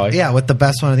Look shy. yeah, with the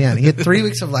best one at the end. He had 3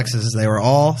 weeks of Lexuses. They were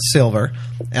all silver,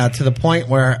 to the point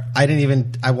where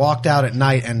I walked out at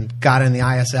night and got in the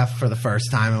ISF for the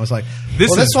first time and was like, This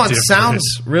 "Well, this is one different."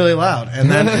 sounds really loud." And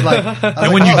then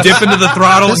And when you dip into the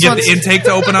throttle and This get the one's- intake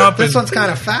to open up, this and one's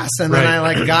kind of fast. And then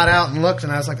Right. I got out and looked,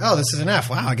 and I was like, "Oh, this is an F.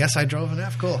 Wow, I guess I drove an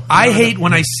F. Cool." I hate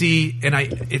when I see,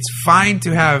 it's fine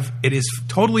to have, it is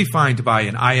totally fine to buy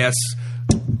an IS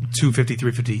 250,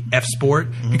 350 F Sport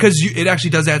because it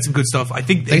actually does add some good stuff. I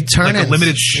think They it's turn like a in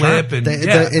limited sharp. slip, and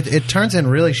It turns in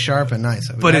really sharp and nice.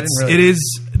 but I it didn't really-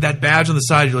 is that badge on the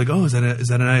side. You're like, oh, is that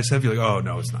an ISF? You're like, oh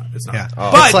no, it's not. It's not. Yeah,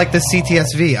 But it's like the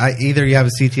CTSV. Either you have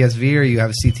a CTSV or you have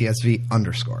a CTSV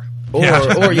underscore. Or, Yeah.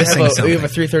 or you have Missing a something.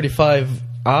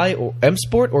 335i or M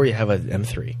Sport, or you have an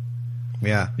M3.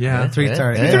 Yeah, Yeah.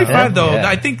 330. Yeah. 335 though. Yeah.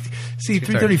 I think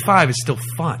 335 is still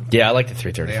fun. Yeah, I like the They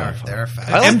 335. are. They're fast.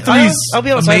 M3's I'll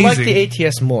be honest, I like amazing. the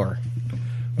ATS more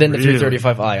than the Really?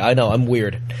 335i. I know, I'm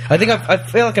weird. I think I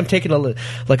feel like I'm taking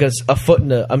a foot in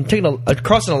the. I'm taking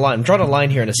crossing a line. I'm drawing a line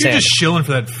here in the You're sand. just shilling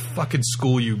for that fucking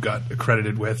school you got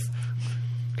accredited with.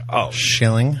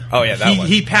 Shilling. Oh yeah, that one.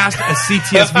 He passed a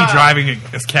CTSV driving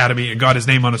academy and got his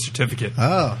name on a certificate.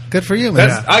 Oh, good for you,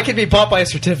 man. I could be bought by a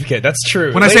certificate. That's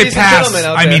true. When I say Ladies and pass, gentlemen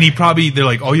out I there. mean they're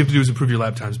like, all you have to do is improve your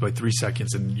lap times by 3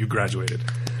 seconds and you graduated.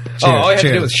 all you have to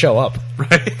do cheers. is show up.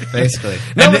 Right? Basically,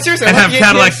 No, and but seriously, and I have like the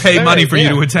Cadillac ATS. pay All money right, for you yeah.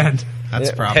 to attend. that's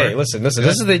Yeah. proper. Hey, listen. This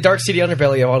is the dark seedy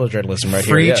underbelly of auto journalism right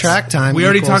Free here. Yes. track time. We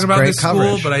already equals talked about great this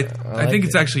school, coverage. but I think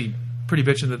it's actually pretty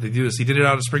bitching that they do this. He did it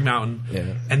out of Spring Mountain, Yeah.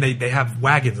 and they have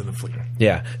wagons in the fleet.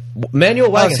 Yeah,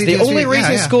 manual wagons. the CTSV, only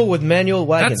racing yeah. school with manual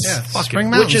wagons. That's Yeah, fucking Spring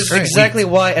Mountain. Which is Great. exactly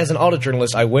why, as an auto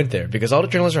journalist, I went there because auto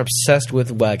journalists are obsessed with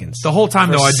wagons. The whole time,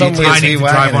 For though, I'd some be reason, pining to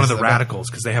drive wagon one of is the the- radicals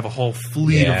because they have a whole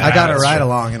fleet Yeah. of I got a radicals. ride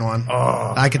along in one.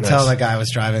 Oh, I could tell nice. the guy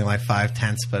was driving like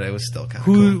 5/10, but it was still kind of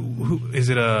cool. Who is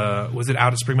it? Was it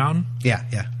out of Spring Mountain? Yeah,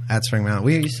 at Spring Mountain.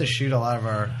 We used to shoot a lot of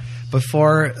our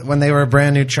Before, when they were a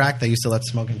brand new track, they used to let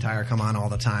Smoking Tire come on all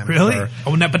the time. Really?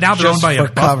 But now they're owned by a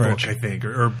for Buff coverage. Book, I think,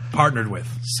 or partnered with.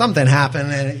 Something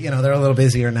happened, and they're a little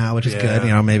busier now, which is Yeah.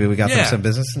 good. Maybe we got them Yeah. some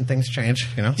business, and things change.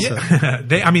 So.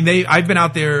 Yeah. I've been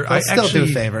out there. I I still actually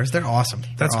do favors. They're awesome.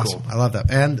 That's They're awesome. cool. I love that.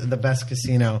 And the best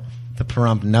casino, the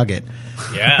Pahrump Nugget.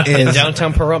 Yeah, Is- in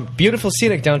downtown Pahrump. Beautiful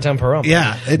scenic downtown Pahrump.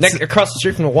 Yeah, it's across the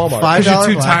street from the Walmart. $5 Because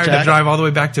you're too tired to blackjack. drive all the way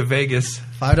back to Vegas.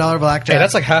 $5 blackjack. Hey,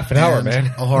 that's like half an hour, and man.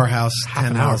 A whorehouse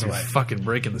 10 miles You're away. fucking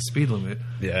breaking the speed limit.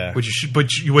 Yeah. which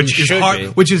is You is should hard, be.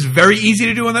 which is very easy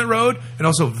to do on that road, and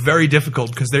also very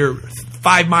difficult because they're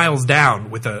 5 miles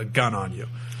down with a gun on you.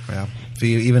 Yeah.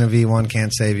 Even a V1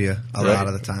 can't save you a lot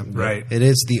of the time. Right. It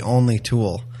is the only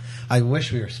tool. I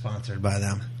wish we were sponsored by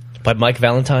them. By Mike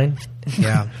Valentine,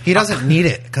 Yeah. He doesn't need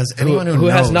it because anyone who who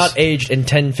knows, has not aged in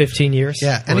 10, 15 years.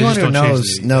 Yeah, Well, anyone they who just don't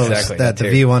change knows the- Exactly, that the that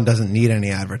too. V1 doesn't need any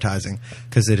advertising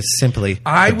because it is simply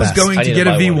I the was best. going I to need get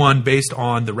to a buy V1 one. based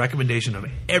on the recommendation of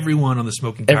everyone on the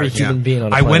Smoking Tire Every team. human being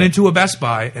on the I went planet. into a Best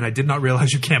Buy and I did not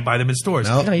realize you can't buy them in stores.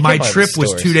 No. No, you My can't buy them in trip was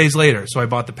stores. 2 days later, so I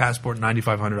bought the Passport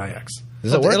 9500 IX.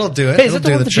 Does it work? It'll do it. Hey, is It'll it the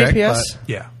do one the with trick, GPS?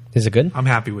 Yeah, Is it good? I'm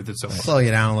happy with it so far. slow you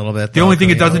down a little bit. The only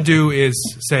thing it doesn't do, do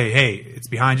is say, "Hey, it's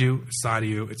behind you, it's side of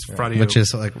you, it's in front of you." which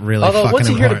is like really Although fucking once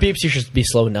you hear the important. beeps, you should be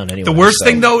slowing down anyway. the worst so-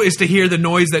 thing though is to hear the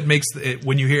noise that makes it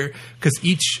when you hear, because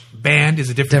each band is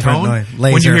a different Different tone. noise.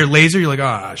 When Laser. you hear laser, you're like,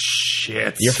 "Ah,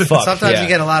 shit." You're fucked. Sometimes yeah. you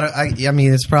get a lot of. I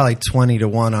mean, it's probably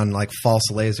 20-1 on like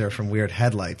false laser from weird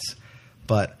headlights,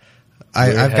 but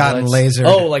Weird I've gotten headlights. laser.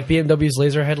 Oh, like BMW's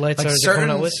laser headlights Like are certain-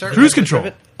 coming out with certain- Cruise control.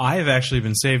 I have actually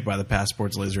been saved by the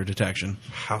Passport's laser detection.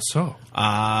 How so?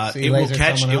 So you It will lasered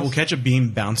catch. someone It will else? catch a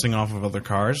beam bouncing off of other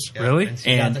cars. Really? And so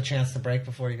you And- got the chance to brake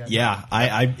before you got. Yeah,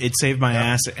 it saved my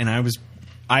ass, and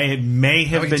I may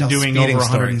have we can been tell doing speeding over stories.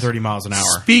 130 miles an hour.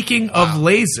 Speaking of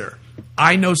laser,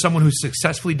 I know someone who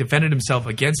successfully defended himself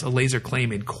against a laser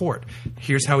claim in court.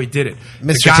 Here's how he did it.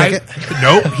 The Mr. guy- Ticket?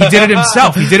 No, he did it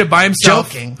himself. He did it by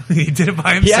himself. Joking. He did it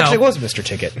by himself. He actually was Mr.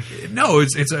 Ticket. No,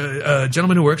 it's a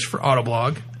gentleman who works for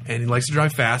Autoblog, and he likes to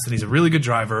drive fast, and he's a really good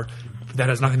driver. But that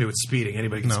has nothing to do with speeding.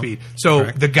 Anybody can speed. So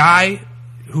the guy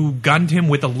who gunned him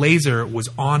with a laser was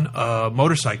on a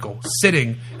motorcycle,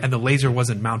 sitting, and the laser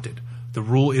wasn't mounted. The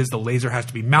rule is the laser has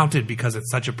to be mounted because it's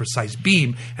such a precise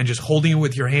beam, and just holding it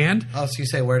with your hand, Oh, so you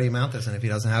say where do you mount this? And if he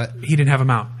doesn't have it, he didn't have a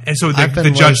mount. And so I've the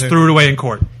been judge lasered. threw it away in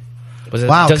court. Was it,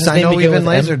 wow, does because his I name know we've begin been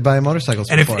with M? lasered by motorcycles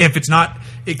And before. if it's not,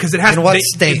 because it has In what they-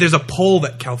 state? there's a pole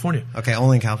that California. Okay,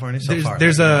 only in California so far.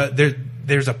 There's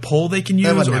a pole they can use,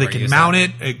 would or they never can use mount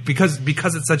it because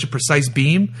it's such a precise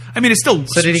beam. I mean, it still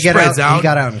So did he get spreads out? out. He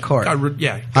got out in court.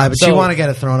 Yeah, But So- you want to get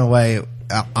it thrown away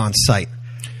on site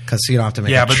because you don't have to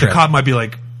make. yeah. a But trip. the cop might be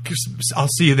like, "I'll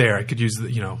see you there." I could use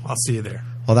I'll see you there.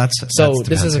 Well, that's So that's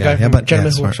this is a depends, guy from but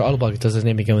gentleman yeah, who works smart. for Autoblog. Does his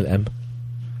name begin with M?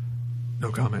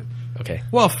 No comment. Okay.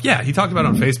 Well, yeah, he talked about it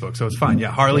on Facebook, so it's fine.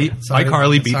 Yeah, Harley, Sorry. Mike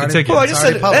Harley beat the Sorry. ticket. Well, I just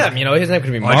Sorry, said public. M. You know, his name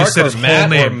could be Well, I Mark just said or his whole Matt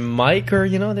or name. Mike or there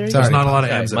you Sorry. go. There's not a lot of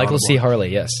Yeah, M's. at Michael C. Autoblog.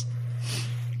 Harley. Yes,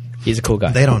 he's a cool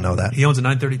guy. They don't know that. He owns a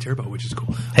 930 Turbo, which is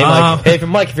cool. Hey, Mike. Hey,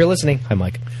 Mike, if you're listening, hi,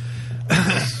 Mike.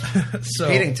 So,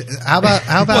 How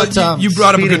about well, you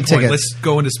brought up a speeding good point. tickets? Let's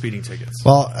go into speeding tickets.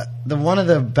 Well, one of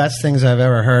the best things I've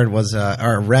ever heard was,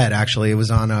 or read actually, it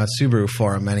was on a Subaru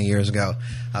forum many years ago,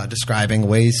 describing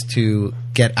ways to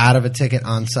get out of a ticket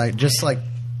on site, just like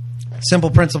simple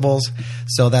principles,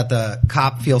 so that the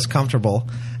cop feels comfortable.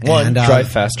 One, drive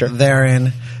faster.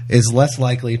 Therein is less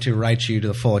likely to write you to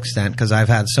the full extent because I've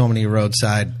had so many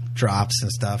roadside drops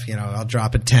and stuff. You know, I'll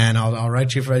drop at 10. I'll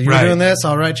write you for you're Right. doing this.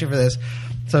 I'll write you for this.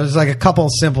 So there's like a couple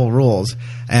simple rules,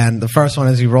 and the first one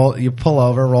is you pull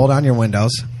over, roll down your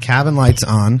windows, cabin lights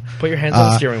on, Put your hands on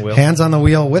the steering wheel. hands on the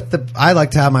wheel with the. I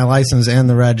like to have my license and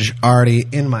the reg already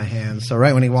in my hands, so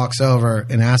right when he walks over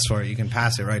and asks for it, you can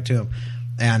pass it right to him.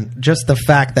 And just the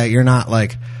fact that you're not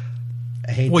like.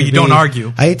 Well, you don't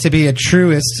argue. I hate to be a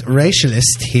truist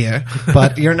racialist here,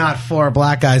 but you're not for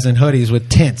black guys in hoodies with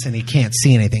tints and he can't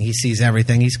see anything. He sees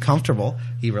everything. He's comfortable.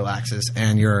 He relaxes,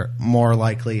 and you're more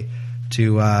likely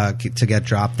to get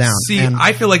dropped down. See, and,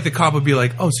 I feel like the cop would be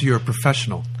like, "Oh, so you're a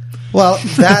professional." well,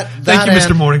 that Thank you,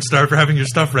 Mr. and Morningstar, for having your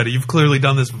stuff ready. You've clearly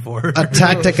done this before. a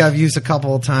tactic I've used a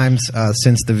couple of times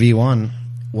since the V1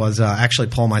 was actually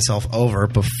pull myself over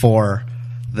before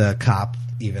the cop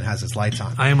even has his lights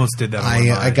on. I almost did that. on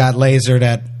one I ride. got lasered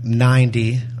at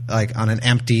 90, like on an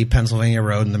empty Pennsylvania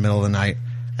road in the middle of the night,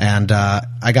 and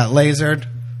I got lasered.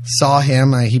 Saw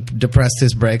him. He depressed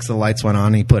his brakes. The lights went on.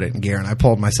 And he put it in gear, and I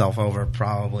pulled myself over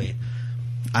probably,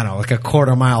 I don't know, like a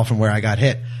quarter mile from where I got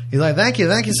hit. He's like, thank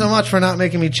you so much for not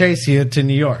making me chase you to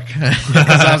New York," because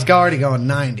I was already going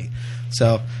 90.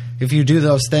 So if you do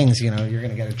those things, you're going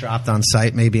to get it dropped on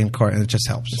site, maybe in court, and it just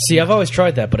helps. See, I've always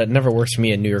tried that, but it never works for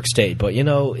me in New York State. But,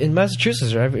 in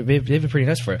Massachusetts, they've been pretty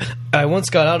nice for it. I once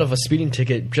got out of a speeding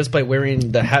ticket just by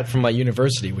wearing the hat from my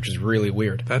university, which is really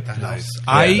weird. That's nice.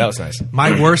 Yeah, that was nice.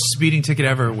 My worst speeding ticket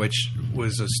ever, which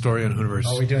was a story on Hooniverse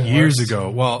Are we doing years worst? ago.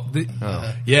 Well,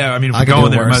 yeah, I mean, if I we're could going do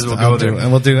there, might worst. as well go there.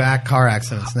 And we'll do car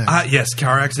accidents next. Yes,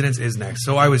 car accidents is next.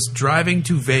 So I was driving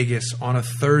to Vegas on a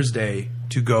Thursday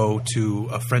to go to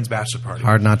a friend's bachelor party.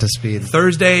 Hard not to speed.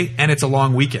 Thursday, and it's a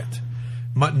long weekend.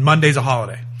 Monday's a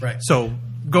holiday. Right. So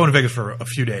going to Vegas for a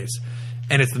few days.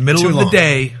 And it's the middle Too of long. the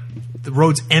day. The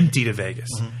road's empty to Vegas.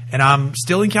 And I'm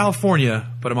still in California,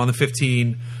 but I'm on the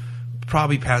 15,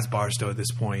 probably past Barstow at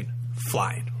this point,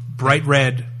 flying. Bright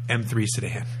red M3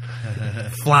 sedan.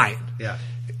 Flying. Yeah.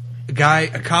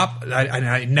 A cop,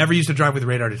 I never used to drive with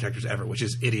radar detectors ever, which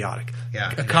is idiotic.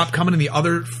 Yeah. A cop coming in the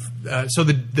other, so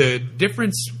the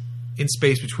difference in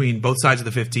space between both sides of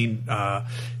the 15,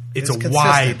 it's a consistent.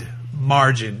 wide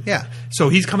margin. Yeah. So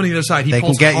he's coming to the other side. He They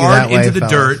pulls can get you hard that way, into the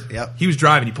fellas. dirt. Yep. He was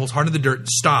driving. He pulls hard into the dirt,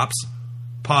 stops,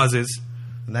 pauses,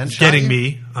 And then shot getting you?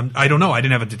 me. I don't know. I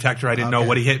didn't have a detector. I didn't know Okay.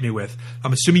 what he hit me with.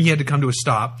 I'm assuming he had to come to a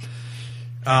stop.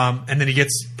 And then he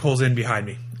pulls in behind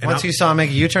me. And Once you saw him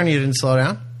make a U-turn, you didn't slow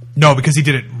down? no, because he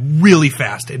did it really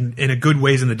fast in a good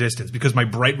ways in the distance because my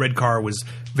bright red car was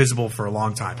visible for a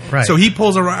long time. Right. So he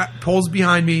pulls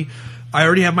behind me. I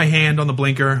already have my hand on the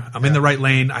blinker. I'm in the right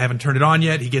lane. I haven't turned it on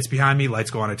yet. He gets behind me.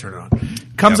 Lights go on. I turn it on.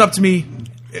 Comes up to me,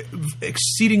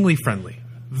 exceedingly friendly.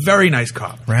 Very nice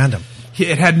cop. Random.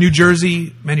 It had New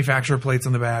Jersey manufacturer plates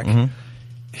on the back.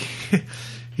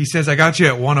 He says, I got you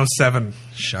at 107.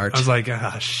 Shart. I was like,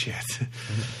 shit.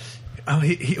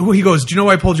 He goes, do you know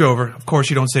why I pulled you over? Of course,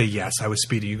 you don't say yes, I was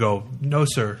speeding. You go, no,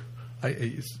 sir.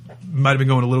 I might have been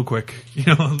going a little quick.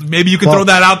 Maybe you can Well- throw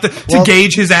that out to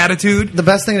gauge his attitude. The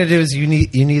best thing to do is you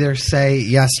neither say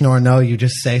yes nor no. You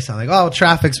just say something. Oh,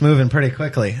 traffic's moving pretty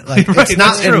quickly. Like Right, it's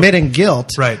not that's true. admitting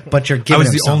guilt, Right. But you're I giving. was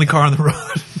him the only something. car on the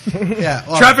road. Yeah,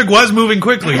 well, Traffic was moving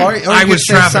quickly. Or you I could was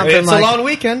say traffic. something It's like, a long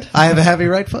weekend. I have a heavy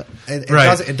right foot. It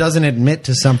Right. doesn't admit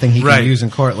to something he Right. can use in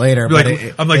court later. Like,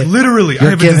 But I'm like, literally, I you're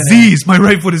have a giving him- disease. My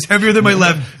right foot is heavier than my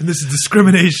left, and this is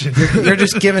discrimination. You're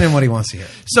just giving him what he wants to hear.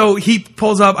 So he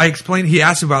pulls up. I explained. He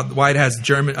asked about why it has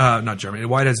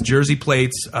why it has Jersey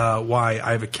plates. Why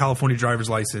I have a California driver's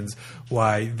license.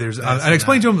 Why there's. I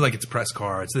explained to him like it's a press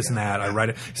car. It's this and that. I write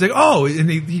it. He's like, oh, and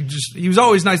he was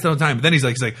always nice the whole time. But then he's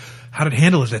like, how did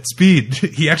handle it at speed?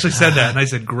 He actually said that, and I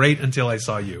said, great until I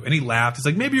saw you. And he laughed. He's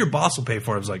like, maybe your boss will pay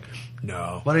for it. I was like,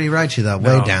 no, What did he write you though?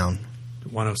 No. Way down.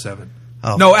 107.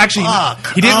 Oh, No, actually,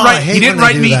 fuck. he didn't Oh, I write. hate He didn't when they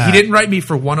write do me. that. He didn't write me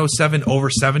for 107 over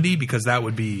 70 because that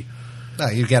would be. No,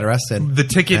 you get arrested. The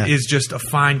ticket Yeah. is just a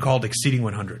fine called exceeding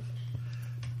 100.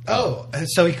 Oh,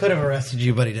 so he could have arrested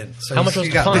you, but he didn't. So How you- much was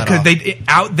you the got fine? let Because off. they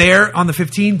out there on the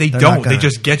 15, they not don't. They gonna.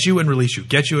 just get you and release you,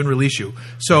 get you and release you.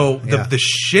 So Yeah. the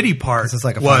shitty part This is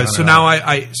like a was so $500. now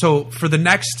I so for the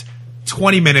next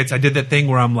 20 minutes I did that thing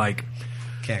where I'm like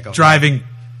Can't go. driving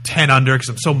 10 under because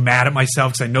I'm so mad at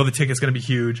myself because I know the ticket's going to be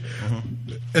huge.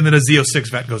 And then a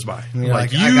Z06 vet goes by. I'm you're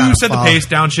like, like, I you gotta set the follow. pace,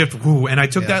 downshift, whoo. And I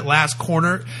took Yeah. that last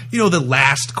corner, the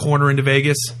last corner into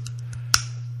Vegas.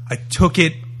 I took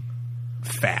it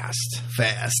fast.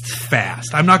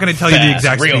 I'm not going to tell you the Fast,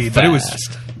 exact real speed, but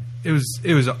fast.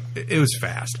 it was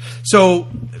fast. So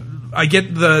I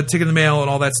get the ticket in the mail and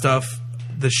all that stuff.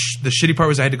 The shitty part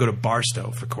was I had to go to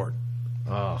Barstow for court,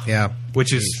 Yeah.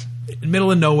 which is in the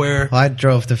middle of nowhere. Well, I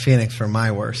drove to Phoenix for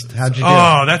my worst. How'd you do?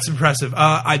 Oh, that's impressive.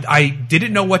 I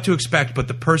didn't know what to expect, but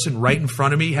the person right in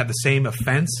front of me had the same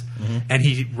offense, and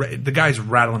the guy's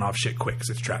rattling off shit quick because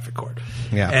it's traffic court.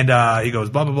 Yeah. And he goes,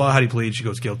 blah blah blah. How do you plead? She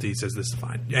goes, guilty. He says, this is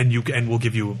fine, and we'll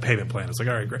give you a payment plan. I was like,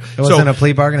 all right, great. It wasn't a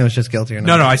plea bargain. It was just guilty or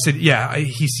not. No. I said, yeah.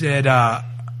 He said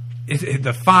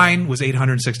the fine was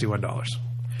 $861 for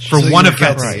So you one were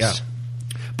offense. guilty, yeah.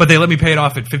 But they let me pay it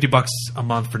off at $50 a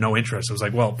month for no interest. I was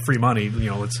like, well, free money.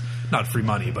 Let's not free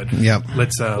money, but Yep.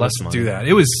 let's money. do that.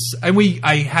 It was, and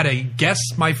I had a guess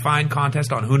my fine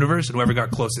contest on Hooniverse, and whoever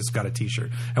got closest got a T-shirt.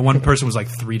 And one person was like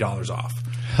 $3 off.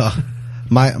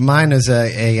 Mine is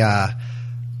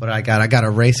what I got? I got a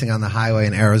racing on the highway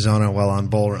in Arizona while on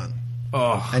Bull Run.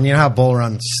 Oh, And you know how Bull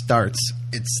Run starts?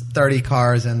 It's 30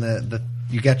 cars, and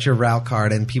you get your route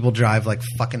card, and people drive like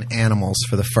fucking animals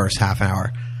for the first half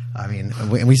hour. I mean,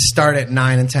 we start at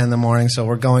 9 and 10 in the morning, so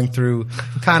we're going through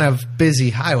kind of busy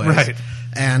highways. Right.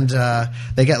 And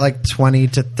they get like 20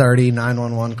 to 30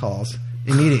 911 calls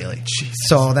immediately.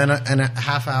 So then in a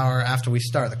half hour after we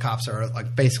start, the cops are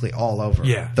like basically all over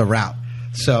Yeah. the route.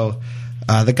 So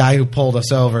The guy who pulled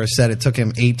us over said it took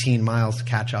him 18 miles to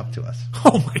catch up to us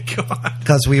Oh my god!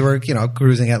 because we were,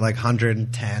 cruising at like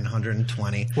 110,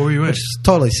 120. What were you in? Which is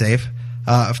totally safe.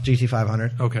 GT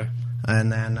 500. Okay.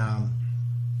 And then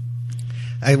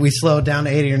we slowed down to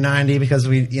 80 or 90 because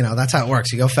that's how it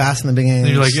works. You go fast in the beginning, And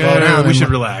you're like, slow yeah, down, we and should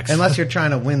relax. Unless you're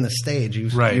trying to win the stage, you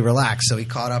Right. relax. So he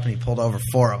caught up and he pulled over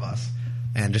 4 of us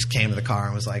and just came to the car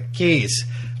and was like, keys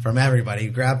from everybody. He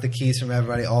grabbed the keys from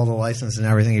everybody, all the license and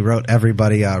everything. He wrote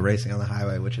everybody racing on the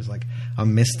highway, which is like a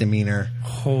misdemeanor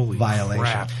Holy violation.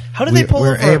 crap! How do they pull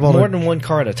we're over able more to- than one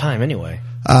car at a time anyway?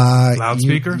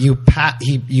 Loudspeaker? You pass.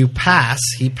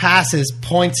 He passes,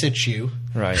 points at you.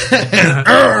 Right.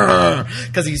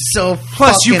 Because he's so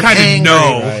Plus, you fucking kinda angry.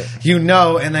 know.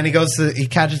 Right. And then he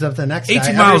catches up to the next guy.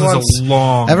 18 miles is a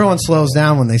long. Everyone slows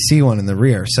down when they see one in the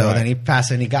rear. So Right. then he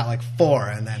passed and he got like 4,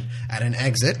 and then at an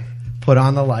exit, put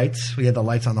on the lights. We had the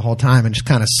lights on the whole time, and just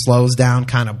kind of slows down,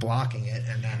 kind of blocking it,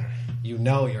 and then you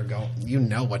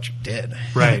know what you did.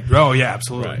 Right. Oh yeah,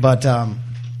 absolutely. But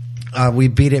we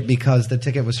beat it because the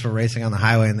ticket was for racing on the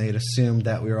highway, and they'd assumed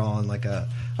that we were all in like a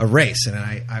race. And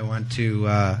I went to.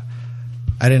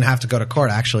 I didn't have to go to court.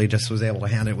 Actually, just was able to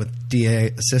hand it with DA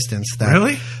assistance. That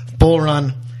Really? Bull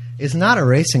Run is not a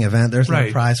racing event. There's Right.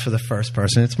 no prize for the first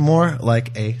person. It's more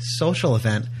like a social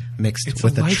event mixed It's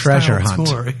with a lifestyle treasure hunt.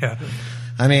 tour, yeah.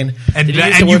 I mean, And Did you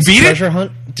use the and you words beat treasure it.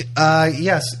 hunt?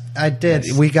 yes, I did.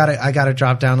 We got it. I got it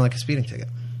dropped down like a speeding ticket.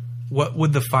 What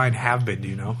would the fine have been? Do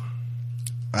you know?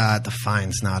 The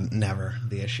fine's never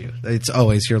the issue. It's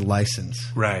always your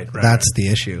license. Right. That's the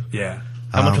issue. Yeah.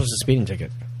 How much was the speeding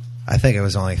ticket? I think it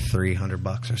was only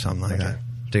 $300 or something like that.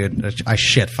 Dude, I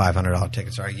shit $500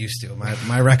 tickets, or I used to.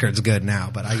 My record's good now,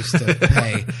 but I used to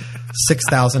pay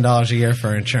 $6,000 a year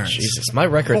for insurance. Jesus, my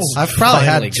record's I've probably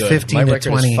had finally good. 15 my to record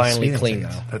 20 is finally speeding clean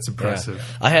tickets. now. That's impressive.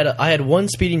 Yeah. I had one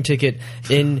speeding ticket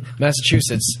in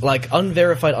Massachusetts, like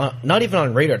unverified, not even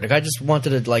on radar. The guy just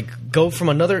wanted to like go from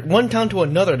one town to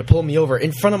another to pull me over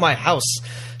in front of my house,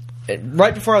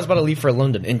 right before I was about to leave for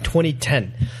London in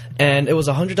 2010, and it was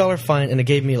a $100 fine, and it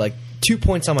gave me like 2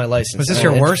 points on my license. Was this And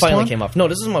your it worst finally one? came off. No,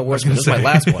 this is my worst one. This is my say.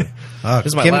 last one. This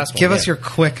is my last one. Give us yeah. your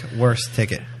quick worst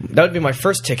ticket. That would be my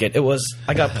first ticket. It was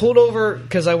I got pulled over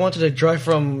because I wanted to drive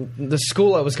from the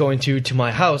school I was going to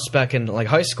my house back in like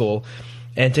high school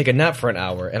and take a nap for an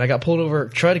hour. And I got pulled over,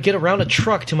 tried to get around a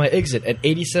truck to my exit at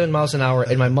 87 miles an hour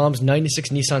in my mom's 96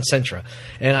 Nissan Sentra.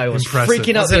 And I was Impressive.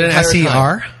 freaking out Was the it an entire SER?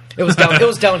 time. It was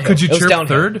downhill. Could you it was chirp downhill.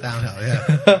 third? Downhill,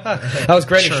 yeah. I was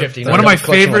granny shifting. One of I my was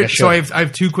clutching like a favorite. So shrimp. I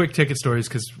have 2 quick ticket stories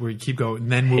because we keep going,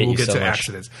 and then we'll you get so to much.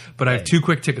 accidents. But I have 2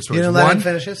 quick ticket You stories. didn't let him One,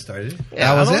 finish his story, did you?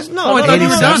 Yeah, That was I it? No, Oh, no, it's no, no,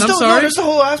 87. no, I'm still- sorry. No, there's a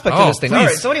whole aspect Oh, to this thing. All please.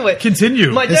 right, so anyway,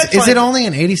 Continue. My dad Is it finds- only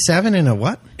an 87 in a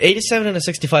what? 87 and a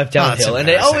 65 downhill, and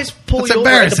they embarrassing. always pull That's you over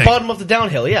at the embarrassing. bottom of the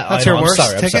downhill. Yeah, That's I know, your worst I'm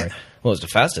sorry, ticket? I'm sorry. Well, it's the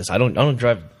fastest. I don't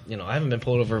drive. I haven't been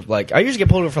pulled over like I usually get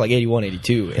pulled over for like 81,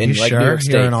 82 in You like sure New York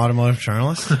State. you're an automotive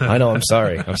journalist? I know. I'm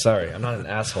sorry. I'm not an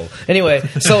asshole. Anyway,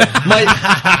 so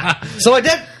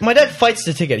my dad fights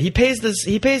the ticket. He pays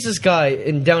this guy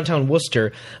in downtown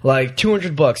Worcester like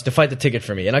 $200 to fight the ticket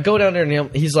for me. And I go down there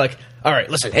and he's like, "All right,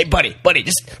 listen, hey buddy,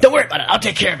 just don't worry about it. I'll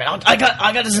take care of it. I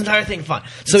got this entire thing fine."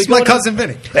 So It's we go my down- cousin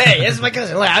Vinny. Hey, this is my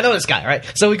cousin. Like, I know this guy, right?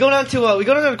 So we go down to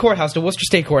the courthouse, the Worcester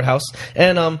State Courthouse,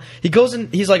 and he goes in.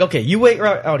 He's like, "Okay, you wait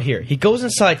right out here." He goes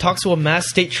inside, talks to a Mass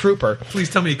State trooper. Please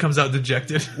tell me he comes out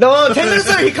dejected. No, 10 minutes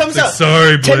later he comes Like, out.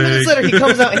 "Sorry, 10 Blake." minutes later he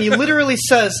comes out and he literally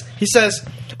says,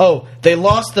 "Oh, they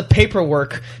lost the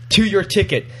paperwork to your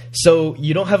ticket, so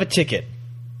you don't have a ticket."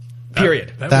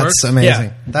 Period. That That's works. amazing.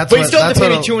 Yeah. That's but he what- still had that's to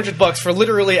pay what me $200 for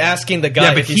literally asking the guy. Yeah,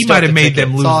 but if he still might had have the made ticket.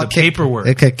 them lose It's all the paperwork.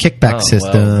 It's a kickback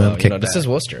system. Well, kickback. this is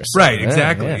Worcester. so- Right, yeah,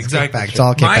 exactly, yeah. exactly. kickback. It's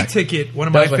all My kickback. ticket, one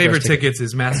of That my was my favorite first ticket. tickets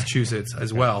is Massachusetts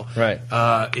as well. Right.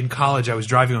 In college, I was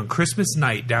driving on Christmas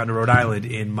night down to Rhode Island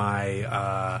in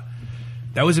my,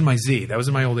 that was in my Z. That was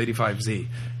in my old 85 Z.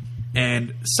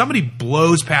 And somebody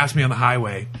blows past me on the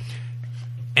highway,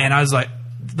 and I was like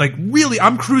really,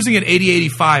 I'm cruising at 80,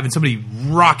 85, and somebody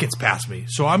rockets past me.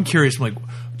 So I'm curious, I'm like,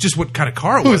 just what kind of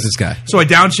car it was. Who is this guy? So I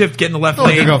downshift, get in the left Oh,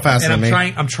 you lane, go faster and than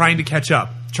me. I'm trying to catch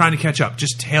up.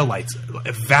 Just taillights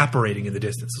evaporating in the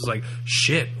distance. It's like,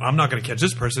 shit, I'm not going to catch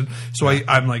this person. So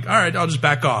I'm like, all right, I'll just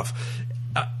back off.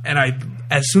 And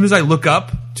as soon as I look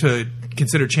up to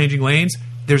consider changing lanes,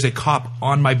 there's a cop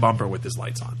on my bumper with his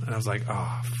lights on. And I was like,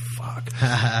 oh, fuck.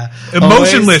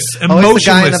 Emotionless always the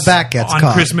guy in the back gets on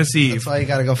caught. Christmas Eve. That's why you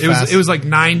gotta go It was, fast. it was like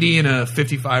 90 and a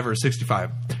 55 or a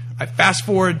 65. I fast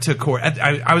forward to court.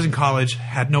 I was in college,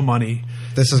 had no money.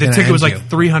 This is the gonna ticket was end like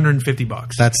you.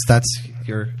 $350. That's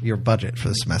your budget for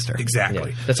the semester.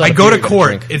 Exactly. Yeah. That's all I the go beer to you're gonna court.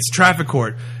 drink. It's traffic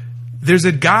court. There's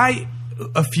a guy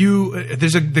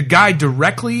the guy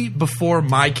directly before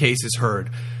my case is heard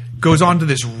goes on to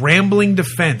this rambling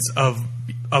defense of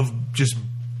just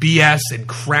BS and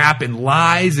crap and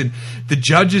lies, and the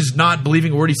judge is not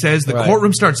believing a word he says. The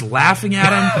courtroom starts laughing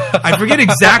at him. I forget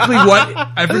exactly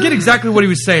what he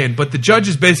was saying, but the judge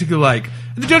is basically like,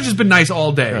 the judge has been nice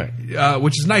all day,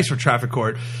 which is nice for traffic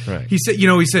court. Right. He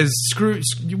says, screw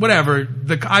whatever.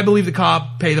 I believe the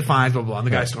cop, pay the fines, blah blah blah. And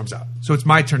the guy storms out. So it's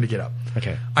my turn to get up.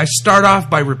 Okay. I start off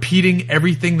by repeating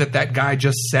everything that guy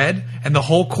just said, and the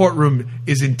whole courtroom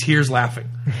is in tears laughing.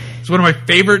 It's one of my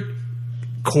favorite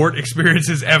court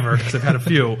experiences ever, because I've had a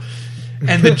few.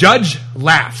 And the judge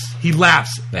laughs. He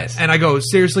laughs. Nice. And I go,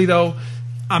 seriously though,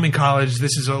 I'm in college.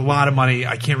 This is a lot of money.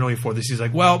 I can't really afford this. He's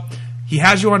like, well, he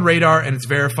has you on radar and it's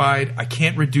verified. I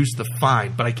can't reduce the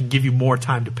fine, but I can give you more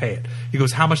time to pay it. He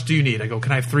goes, how much do you need? I go,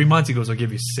 can I have 3 months? He goes, I'll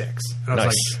give you 6. And I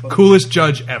was like, coolest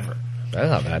judge ever. That's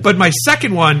not bad. But my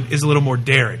second one is a little more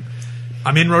daring.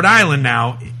 I'm in Rhode Island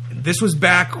now. This was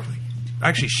back...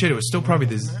 Actually, shit, it was probably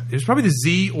the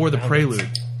Z or the Prelude.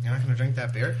 You're not going to drink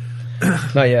that beer?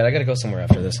 Not yet. I got to go somewhere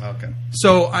after this. Okay.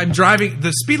 So I'm driving.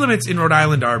 The speed limits in Rhode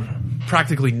Island are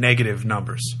practically negative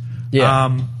numbers.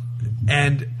 Yeah.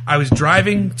 And I was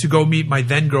driving to go meet my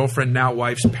then girlfriend, now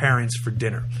wife's parents for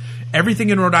dinner. Everything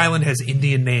in Rhode Island has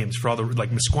Indian names for all the like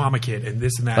Misquamicut and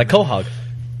this and that. Like Quahog.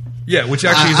 Yeah, which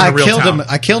actually is a real town.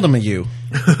 I killed him at you.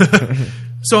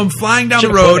 So I'm flying down the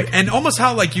road, and almost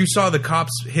how like you saw the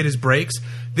cops hit his brakes,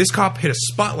 this cop hit a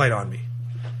spotlight on me.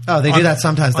 Oh, they do that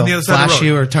sometimes. On the They'll other side of the flash road.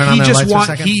 you or turn on their lights for a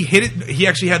second. He hit it. He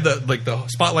actually had the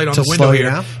spotlight on To the window slow you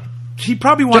here. down? He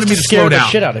probably wanted me to scare slow the down.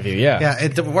 shit out of you. Yeah. Yeah,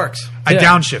 it works. I Yeah.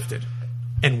 downshifted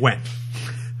and went.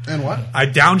 And what? I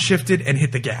downshifted and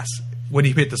hit the gas when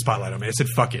he hit the spotlight on me. I said,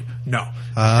 "Fuck it, no."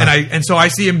 And so I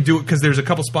see him do it because there's a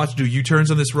couple spots to do U-turns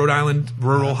on this Rhode Island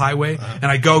rural highway,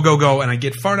 and I go, and I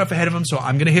get far enough ahead of him, so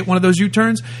I'm going to hit one of those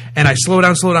U-turns, and I slow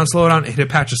down, and hit a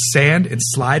patch of sand and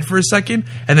slide for a second,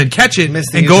 and then catch it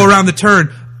Missed the and go U-turn. around the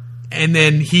turn, and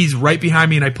then he's right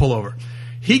behind me, and I pull over.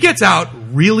 He gets out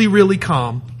really, really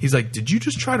calm. He's like, "Did you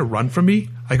just try to run from me?"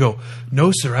 I go,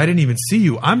 "No, sir. I didn't even see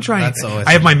you. I'm trying." That's always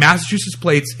I have my Massachusetts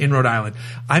plates in Rhode Island.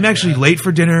 I'm actually late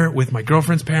for dinner with my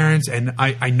girlfriend's parents, and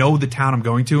I know the town I'm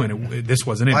going to, and this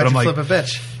wasn't it. Why'd but I'm you like, flip a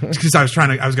bitch? because I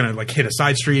was going to like hit a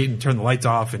side street and turn the lights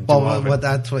off and do all of it.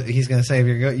 That's what he's going to say.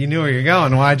 If you knew where you're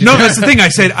going, why'd you? No, that's the thing. I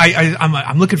said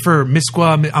I'm looking for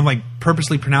Misqua. I'm like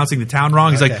purposely pronouncing the town wrong.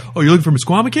 He's Okay. like, "Oh, you're looking for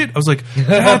Misquamicut?" I was like,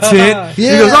 "That's it." Yeah. He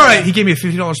goes, "All right." He gave me a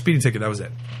 $50 speeding ticket. That was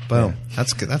it. Boom.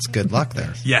 That's good. That's good luck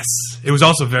there. Yes, it was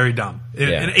also very dumb.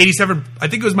 Yeah. An 87. I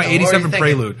think it was my What were you 87 thinking?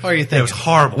 Prelude. What were you Yeah, it was thinking?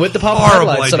 horrible. With the pop-up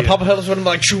horrible headlights. So the idea. pop-up headlights would have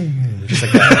been like, shoom, just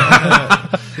like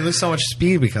that. You lose so much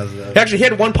speed because of that. Actually, he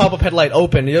had one pop-up headlight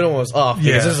open. The other one was off because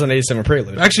Yeah. this is an 87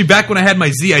 Prelude. Actually, back when I had my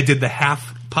Z, I did the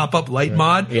half pop-up light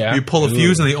mod. Yeah. You pull a Ooh.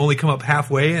 fuse and they only come up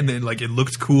halfway, and then like it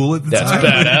looks cool at the That's time.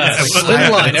 badass. Yeah,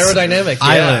 Slimline, aerodynamic. Yeah.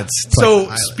 Eyelids. It's So like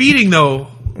eyelids. speeding though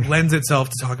lends itself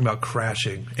to talking about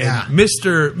crashing. And Yeah.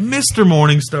 Mr.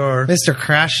 Morningstar, Mr.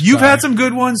 Crash. you've Star. had some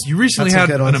good ones. You recently Had some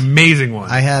had good an ones. amazing one.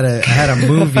 I had a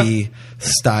movie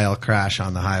style crash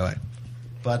on the highway,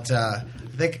 but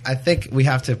I think we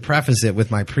have to preface it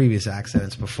with my previous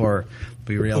accidents before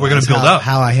we realize we're gonna build up.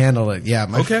 how I handled it. Yeah,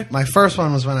 Okay. My first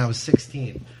one was when I was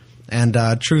 16, and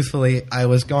truthfully, I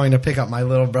was going to pick up my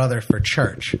little brother for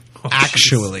church.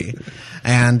 Actually,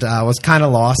 and I was kind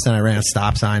of lost, and I ran a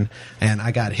stop sign, and I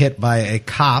got hit by a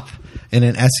cop in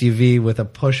an SUV with a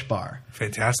push bar.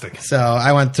 Fantastic. So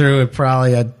I went through it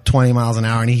probably at 20 miles an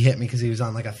hour, and he hit me because he was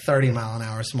on like a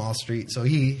 30-mile-an-hour small street. So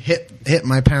he hit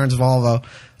my parents' Volvo,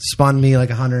 spun me like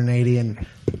 180, and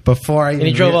before I even And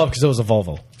he drove up because it was a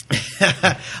Volvo.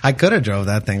 I could have drove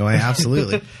that thing away,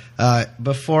 absolutely.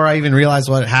 Before I even realized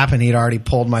what had happened, he'd already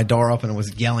pulled my door open and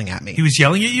was yelling at me. He was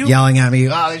yelling at you? Yelling at me,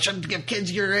 "Oh, they shouldn't give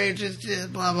kids your age,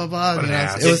 blah blah blah." What an You know,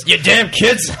 ass. it was You damn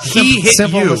kids. He hit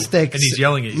simple you, mistake, and he's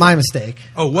yelling at you. My mistake.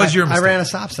 Oh, was your mistake? I ran a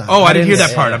stop sign. Oh, I didn't hear didn't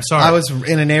that part. I'm sorry. I was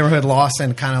in a neighborhood lost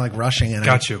and kind of like rushing, and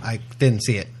Got you. I didn't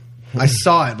see it. I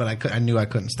saw it, but I knew I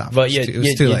couldn't stop. But it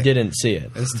was too you late. didn't see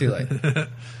it. It was too late.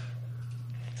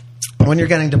 When you're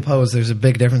getting deposed, there's a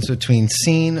big difference between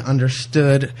seen,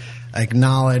 understood,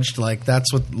 acknowledged. Like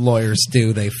that's what lawyers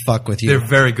do. They fuck with you. They're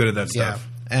very good at that Yeah. stuff.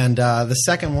 And the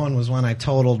second one was when I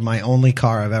totaled my only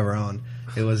car I've ever owned.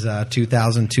 It was a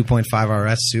 2000 2.5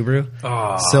 RS Subaru,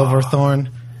 Silverthorne.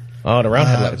 Oh, the round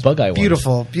headlight, bug eye ones.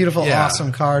 Beautiful, Yeah.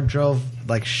 awesome car. Drove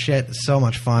like shit. So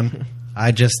much fun.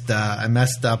 I just I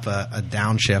messed up a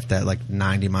downshift at like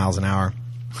 90 miles an hour.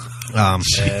 And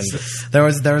There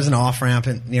was an off ramp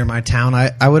near my town.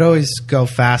 I would always go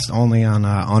fast only on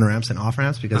ramps and off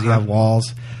ramps because you have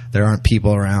walls. There aren't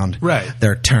people around. Right.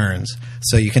 There are turns,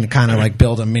 so you can kind of like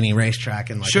build a mini racetrack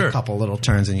in like Sure. a couple little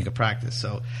turns, and you can practice.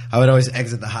 So I would always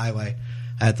exit the highway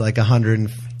at like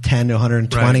 110 to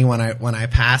 120 Right. when I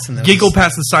pass, and Giggle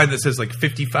past the sign that says like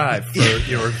 55 for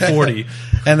or 40.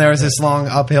 And there was this long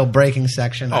uphill braking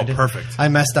section. Oh, perfect. I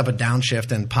messed up a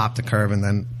downshift and popped a curb, and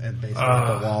then basically hit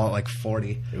the wall at like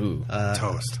 40. Ooh.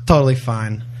 Toast. Totally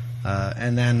fine.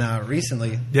 And then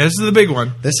recently, Yeah, this is the big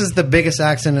one. this is the biggest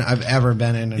accident I've ever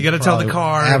been in. You gotta tell the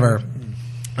car. Ever.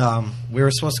 We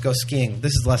were supposed to go skiing.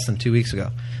 This is less than 2 weeks ago.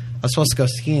 I was supposed to go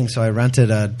skiing, so I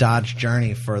rented a Dodge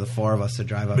Journey for the four of us to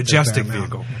drive up. Majestic to Bear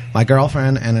Mountain. vehicle. My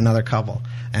girlfriend and another couple.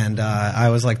 And I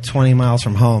was like 20 miles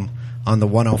from home on the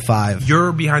 105.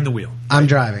 You're behind the wheel. I'm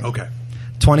driving. Okay.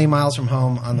 20 miles from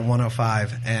home on the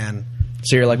 105, and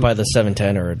so you're like by the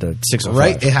 710 or the 605.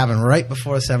 right, it happened right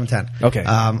before the 710. Okay.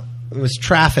 It was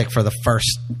traffic for the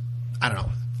first, I don't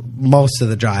know, most of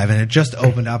the drive, and it just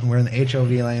opened up, and we're in the HOV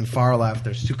lane, far left.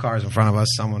 There's two cars in front of us.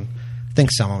 I think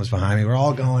someone was behind me. We're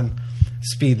all going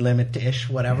speed limit-ish,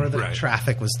 whatever the Right.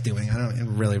 traffic was doing. I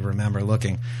don't really remember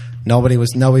looking. Nobody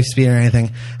speeding or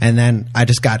anything, and then I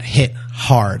just got hit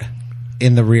hard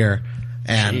in the rear,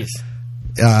 and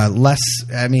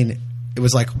Jeez. it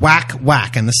was like whack,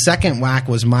 whack, and the second whack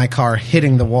was my car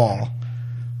hitting the wall.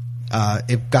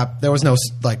 There was no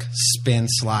like spin,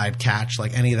 slide, catch,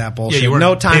 like any of that bullshit. you weren't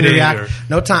No time to hitting react. or-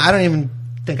 No time. I don't even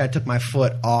think I took my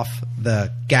foot off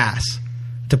the gas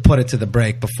to put it to the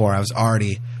brake before I was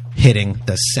already hitting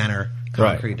the center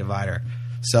concrete divider.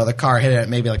 So the car hit it at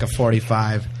maybe like a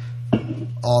 45.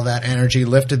 All that energy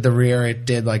lifted the rear. It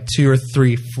did like 2 or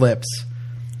 3 flips.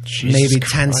 Jesus Maybe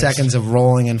 10 Christ. seconds of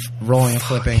rolling and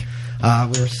flipping. We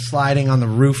were sliding on the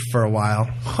roof for a while.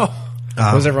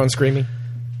 Was everyone screaming?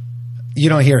 You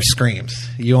don't hear screams.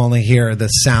 You only hear the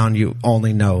sound you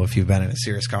only know if you've been in a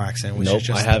serious car accident, which Nope, is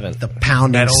just I haven't. the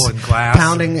pounding. Metal and glass.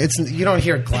 Pounding. You don't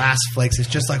hear glass flakes. It's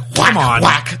just like whack, Come on.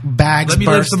 whack, bags Let me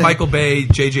live bursting. some Michael Bay,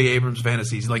 J.J. Abrams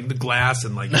fantasies, like the glass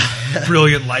and like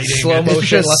brilliant lighting. Slow and- motion,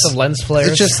 just- lots of lens flares.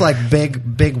 It's just like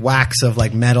big whacks of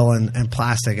like metal and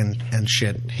plastic and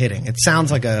shit hitting. It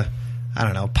sounds like a, I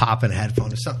don't know, popping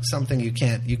headphone. It's something you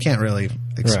can't really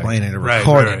explain it or Right,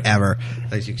 record right. it ever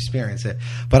as you experience it.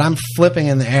 But I'm flipping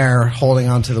in the air, holding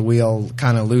onto the wheel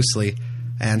kind of loosely.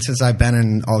 And since I've been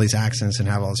in all these accidents and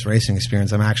have all this racing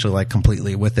experience, I'm actually like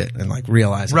completely with it and like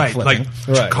realizing I'm Right, flipping.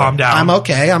 like calm down. I'm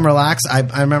okay. I'm relaxed.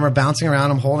 I remember bouncing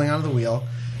around. I'm holding onto the wheel.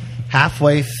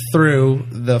 Halfway through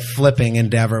the flipping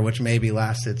endeavor, which maybe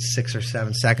lasted 6 or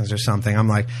 7 seconds or something, I'm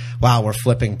like, wow, we're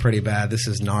flipping pretty bad. This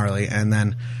is gnarly. And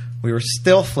then we were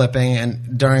still flipping,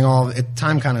 and during all it,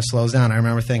 time kind of slows down. I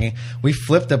remember thinking, we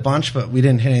flipped a bunch, but we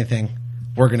didn't hit anything.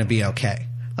 We're going to be okay.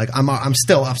 Like, I'm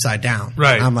still upside down.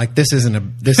 Right. I'm like, this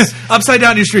isn't this. Upside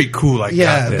down your street, cool. I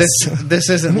Yeah, got this. this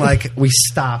isn't like we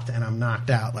stopped and I'm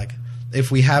knocked out. Like, if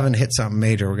we haven't hit something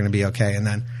major, we're going to be okay. And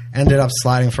then ended up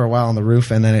sliding for a while on the roof,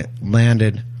 and then it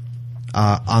landed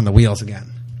on the wheels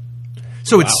again.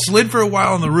 So it slid for a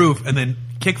while on the roof and then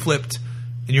kick flipped,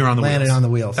 and you're on the Landed wheels. on the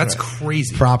wheels. That's right.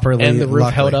 crazy. Properly, and the roof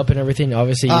luckily. held up and everything.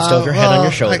 Obviously, you still have your head on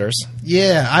your shoulders.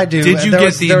 Yeah, I do. Did you There get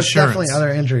was- the there was insurance? definitely other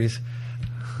injuries.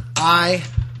 I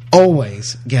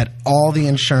always get all the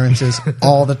insurances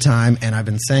all the time, and I've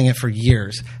been saying it for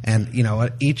years. And you know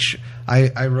what?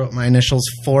 I wrote my initials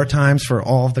 4 times for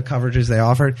all of the coverages they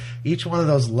offered. Each one of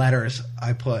those letters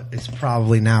I put is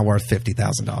probably now worth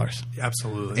 $50,000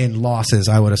 Absolutely. in losses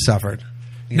I would have suffered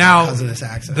Now, because of this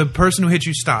accident. the person who hit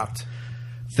you stopped.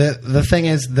 The thing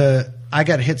is, I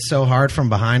got hit so hard from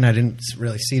behind I didn't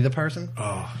really see the person.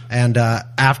 Oh. And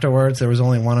afterwards, there was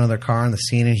only one other car on the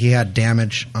scene, and he had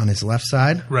damage on his left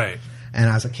side. Right. And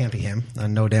I was like, can't be him.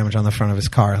 No damage on the front of his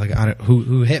car. Like,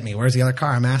 who hit me? Where's the other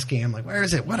car? I'm asking him, like, where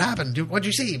is it? What happened? What'd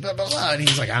you see? Blah, blah, blah. And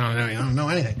he's like, I don't know. I don't know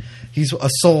anything. He's a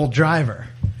sole driver,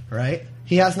 right?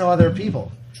 He has no other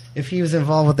people. If he was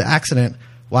involved with the accident,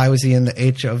 why was he in the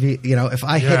HOV? You know, if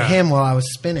I hit Yeah. him while I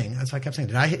was spinning, that's what I kept saying.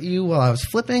 Did I hit you while I was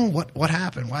flipping? What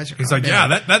happened? Why is your He's car like, down?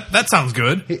 yeah, that sounds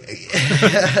good.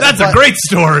 That's a But- great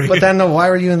story. But then, why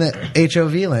were you in the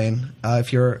HOV lane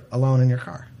if you're alone in your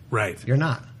car? right. You're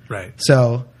not. Right.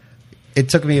 So it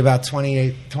took me about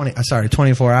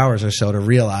 24 hours or so to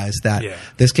realize that Yeah.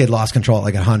 this kid lost control at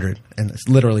like 100 and it's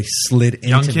literally slid into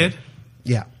Young me. kid?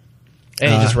 Yeah.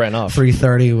 And he just ran off.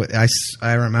 330.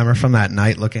 I remember from that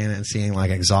night looking and seeing like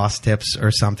exhaust tips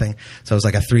or something. So it was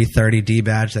like a 330 D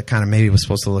badge that kind of maybe was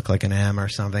supposed to look like an M or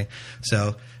something.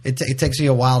 So it takes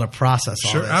you a while to process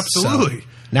all Sure, this. absolutely. So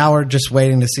now we're just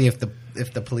waiting to see if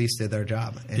if the police did their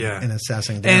job in, Yeah. in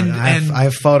assessing. And- I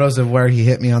have photos of where he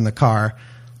hit me on the car,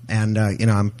 and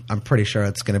I'm pretty sure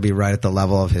it's going to be right at the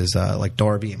level of his like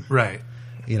door beam. Right.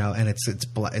 And it's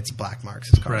black marks.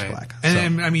 His car's Right. black.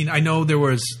 And, So I mean, I know there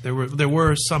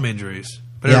were some injuries,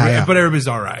 but Yeah. but everybody's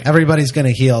all right. everybody's going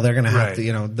to heal. They're going to have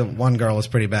Right. to. The one girl was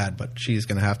pretty bad, but she's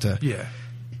going to have to Yeah.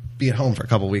 be at home for a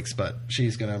couple weeks. But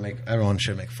she's going to make. Everyone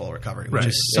should make full recovery, which Right.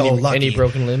 is so lucky. Any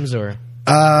broken limbs or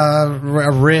A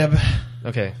rib.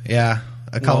 okay? Yeah.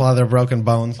 A couple other broken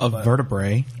bones. A but-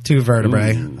 vertebrae. 2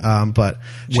 vertebrae. But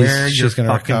Wear your she's going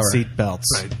to fucking recover. seatbelts.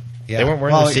 Right. Yeah. They weren't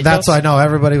wearing well, their seatbelts? that's I know.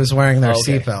 Everybody was wearing their Oh,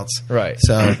 okay. seatbelts. Right.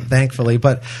 So thankfully,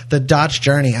 but the Dodge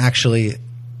Journey actually.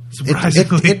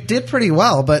 Surprisingly. It did pretty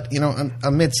well, but a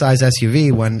mid-size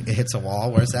SUV, when it hits a wall,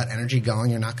 where's that energy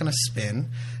going? You're not going to spin.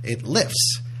 It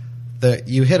lifts.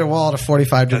 You hit a wall at a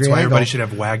 45-degree That's why angle. everybody should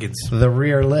have wagons. The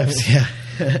rear lifts, yeah.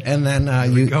 And then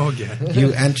we go again.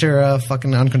 you enter a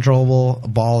fucking uncontrollable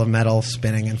ball of metal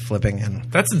spinning and flipping. And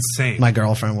That's insane. my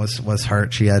girlfriend was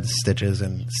hurt. She had stitches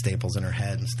and staples in her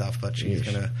head and stuff, but she's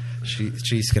gonna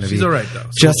She's be all right, though.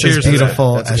 So just cheers as to that.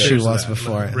 beautiful That's as good. she Cheers to was that.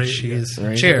 before. And Right, she's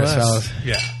yeah. cheers, Raise a fellas.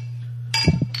 Yeah.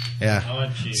 Yeah.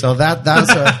 So that's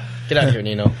a Get out of here,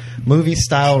 Nino. movie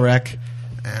style wreck,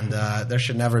 and there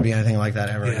should never be anything like that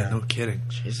ever Yeah, again. no kidding.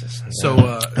 Jesus.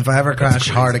 So, If I ever crash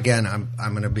crazy. hard again, I'm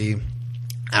going to be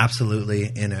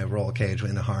absolutely in a roll cage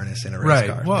in a harness in a race right.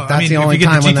 car. Well, Like, that's the if only you get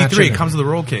time the when that GT3, it should- comes with a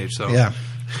roll cage. So Yeah.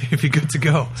 if you're good to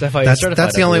go. Is that how you're That's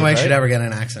certified, the I only believe, way you right? should ever get in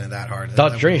an accident that hard.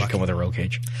 Dodge I'd be Journey should lucky. come with a roll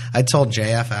cage. I told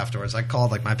JF afterwards. I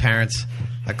called my parents.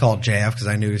 I called JF because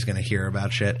I knew he was going to hear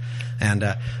about shit, and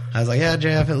I was like, "Yeah,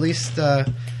 JF, at least By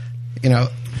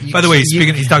the way,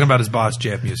 he's talking about his boss,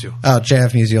 JF Musial. Oh,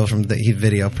 JF Musial from the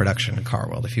video production in Car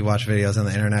World. If you watch videos on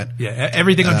the internet, Yeah,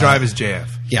 everything on Drive is JF,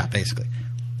 yeah, basically.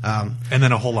 and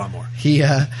then a whole lot more.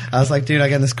 I was like, dude, I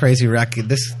got in this crazy wreck.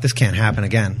 This can't happen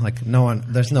again. Like,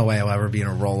 there's no way I'll ever be in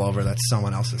a rollover that's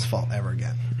someone else's fault ever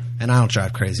again. And I don't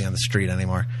drive crazy on the street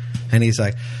anymore. And he's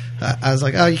like, I was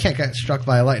like, oh, you can't get struck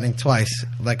by lightning twice.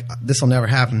 Like, this will never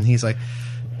happen. He's like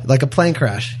a plane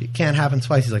crash. It can't happen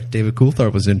twice. He's like, David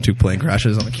Coulthard was in 2 plane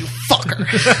crashes. I'm like, you fucker.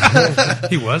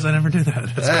 He was? I never knew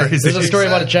that. That's Yeah, crazy. There's a story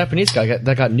about a Japanese guy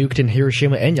that got nuked in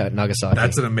Hiroshima and Nagasaki.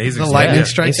 That's an amazing The story. lightning Yeah.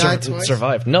 strike He guy twice?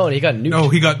 survived. No, he got nuked. No,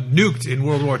 he got nuked in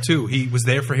World War II. He was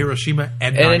there for Hiroshima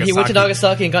and and Nagasaki. then he went to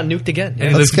Nagasaki and got nuked again. And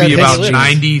he Let's lived to be get about his-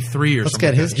 93 or Let's something.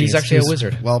 get his like He's genes. actually a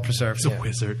wizard. Well preserved. that. He's a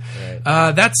wizard.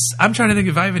 Right. I'm trying to think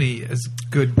if I have any as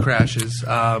good crashes.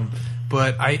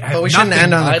 But I have But we shouldn't nothing-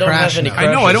 end on I a don't crash have any note.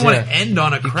 I know. I don't want Yeah. to end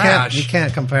on a crash. You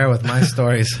can't compare with my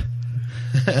stories.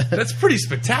 That's pretty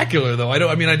spectacular, though. I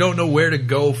don't know where to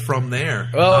go from there.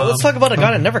 Well, let's talk about a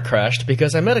guy that never crashed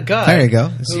because I met a guy. There you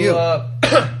go. It's who, you.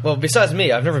 Well, besides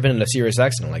me, I've never been in a serious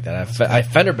accident like that. I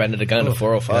fender bended a guy in a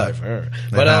 405. yeah.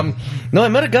 But happened. no, I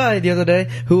met a guy the other day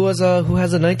who has a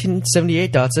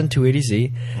 1978 Datsun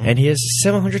 280Z, and he has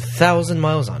 700,000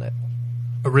 miles on it.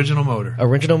 Original motor.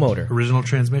 Original motor. Original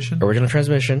transmission. Original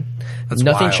transmission. That's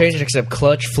Nothing wild. changed except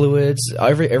clutch, fluids,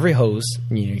 every hose.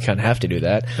 You kind of have to do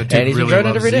that. That dude And he's been really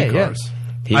driving it every loves day. Z-cars. Yeah.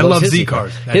 He I loves love his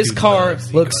Z-cars. That His dude car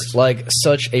loves looks Z-cars. like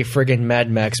such a friggin'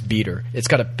 Mad Max beater. It's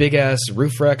got a big ass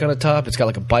roof rack on the top. It's got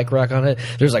like a bike rack on it.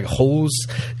 There's like holes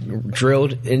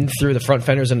drilled in through the front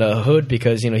fenders and the hood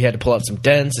because he had to pull out some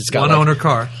dents. It's got One like, owner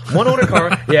car. One owner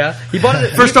car. Yeah, he bought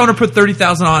it. First owner put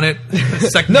 30,000 on it.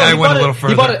 Second guy he went bought a little it.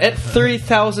 further. He bought it at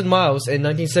 30,000 miles in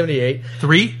 1978.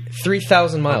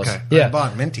 3,000 miles. Okay. Yeah. I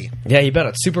bought Minty. Yeah, he bought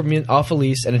it super off a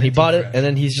lease, and then he bought it, and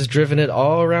then he's just driven it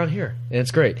all around here, and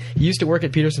it's great. He used to work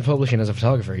at Peterson Publishing as a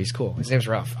photographer. He's cool. His name's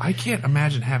Ralph. I can't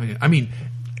imagine having it. I mean,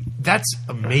 that's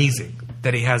amazing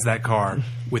that he has that car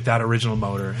with that original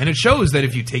motor, and it shows that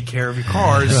if you take care of your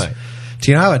cars, Right. Do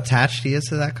you know how attached he is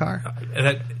to that car?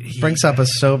 that he Brings up a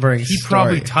sobering he story.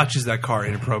 probably touches that car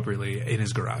inappropriately in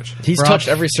his garage. He's Rob- touched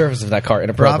every surface of that car Rob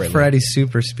inappropriately. Freddy's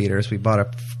Super Speeders. We bought a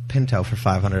Pinto for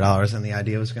 $500, and the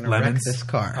idea was going to wreck Lemons? this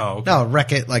car. Oh, okay. No,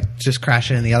 wreck it, like just crash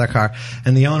it in the other car.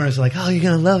 And the owners are like, "Oh, you're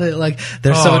going to love it!" Like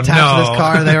they're so Oh, attached to no. this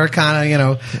car. They were kind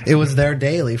of, it was their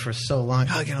daily for so long.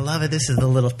 "Oh, you're going to love it. This is the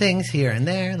little things here and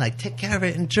there. Like take care of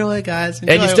it. Enjoy, guys."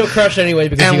 Enjoy. and you still crashed anyway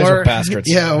because you guys were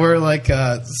bastards. Yeah, we're like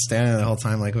standing there the whole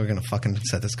time, like we're gonna fucking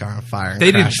set this car on fire. And They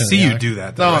didn't crash into see the you other- do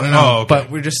that, though, No, right? no, no. Oh, okay.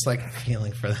 But we're just like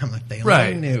feeling for them. Like they only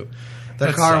Right. knew the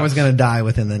That car sucks. was gonna die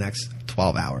within the next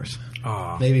 12 hours,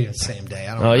 Oh. maybe the same day.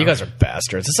 I don't Oh, know. you guys are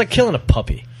bastards. It's like killing a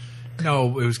puppy. No,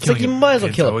 it was like killing you a might as well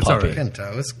Pinto. kill a It's all puppy. right.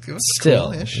 Pinto. It was Still,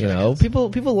 cool-ish, you I know, guess.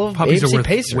 people love Puppies AMC are worth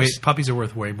Pacers. puppies are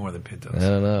worth way more than Pintos. I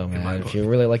don't know, in my man. book. If you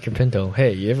really like your Pinto,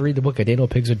 hey, you ever read the book "A Day No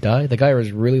Pigs Would Die"? The guy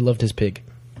really loved his pig.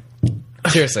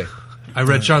 Seriously, I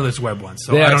read Charlotte's Web once,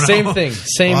 so I Yeah, don't same know. thing.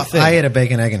 Same Well, thing. I ate a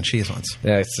bacon, egg, and cheese once.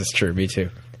 Yeah, it's true. Me too.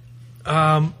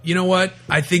 You know what?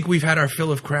 I think we've had our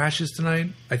fill of crashes tonight.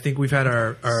 I think we've had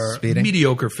our Speeding?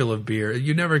 mediocre fill of beer.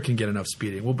 You never can get enough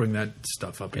speeding. We'll bring that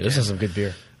stuff up again. This is some good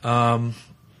beer.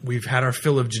 We've had our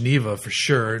fill of Geneva for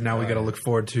sure. Now we got to look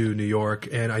forward to New York,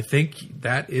 and I think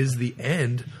that is the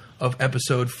end of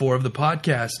episode 4 of the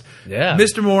podcast. Yeah.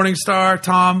 Mr. Morningstar,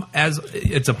 Tom, as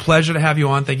it's a pleasure to have you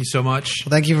on. Thank you so much.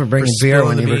 Well, thank you for bringing For beer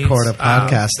when spilling you the record a beans.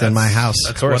 podcast in my house.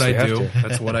 That's course what I you have do. to.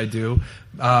 That's what I do.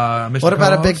 Mr. What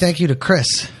about a co-host? big thank you to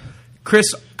Chris?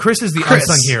 Chris is the Chris.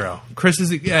 unsung hero. Chris is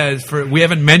the, we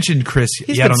haven't mentioned Chris yet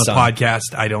been on the sung.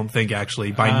 podcast. I don't think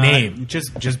actually by name.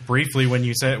 Just briefly when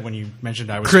you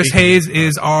mentioned I was Chris speaking, Hayes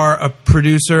is our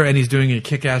producer, and he's doing a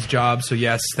kick-ass job. So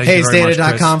yes, thank you very much, Chris.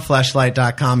 HeyesData.com,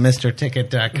 Fleshlight.com,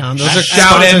 MrTicket.com. Those are Shout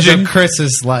sponsors Engine. of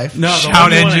Chris's life. No, the Shout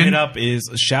one you want to Engine. hit up is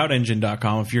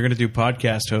shoutengine.com if you're going to do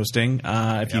podcast hosting.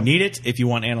 If you need it, if you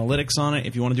want analytics on it,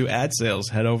 if you want to do ad sales,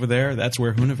 head over there. That's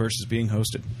where Hooniverse is being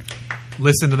hosted.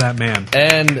 Listen to that man.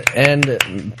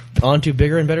 And on to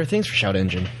bigger and better things for Shout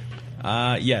Engine.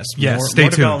 Yes, Yes, more stay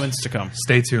tuned. developments to come.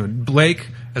 Stay tuned. Blake,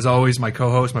 as always, my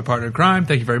co-host, my partner in crime.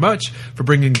 Thank you very much for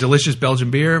bringing delicious Belgian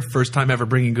beer. First time ever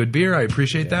bringing good beer. I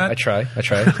appreciate that. I try.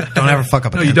 Don't ever fuck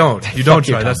up No, again. you don't. You don't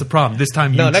you, try. Tom. That's the problem. This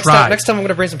time No, you next tried. time I'm going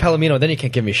to bring some Palomino. Then you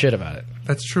can't give me shit about it.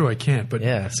 That's true. I can't. But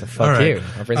Yeah, so All fuck right. you.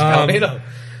 I'll bring some Palomino.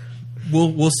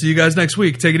 We'll see you guys next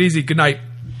week. Take it easy. Good night.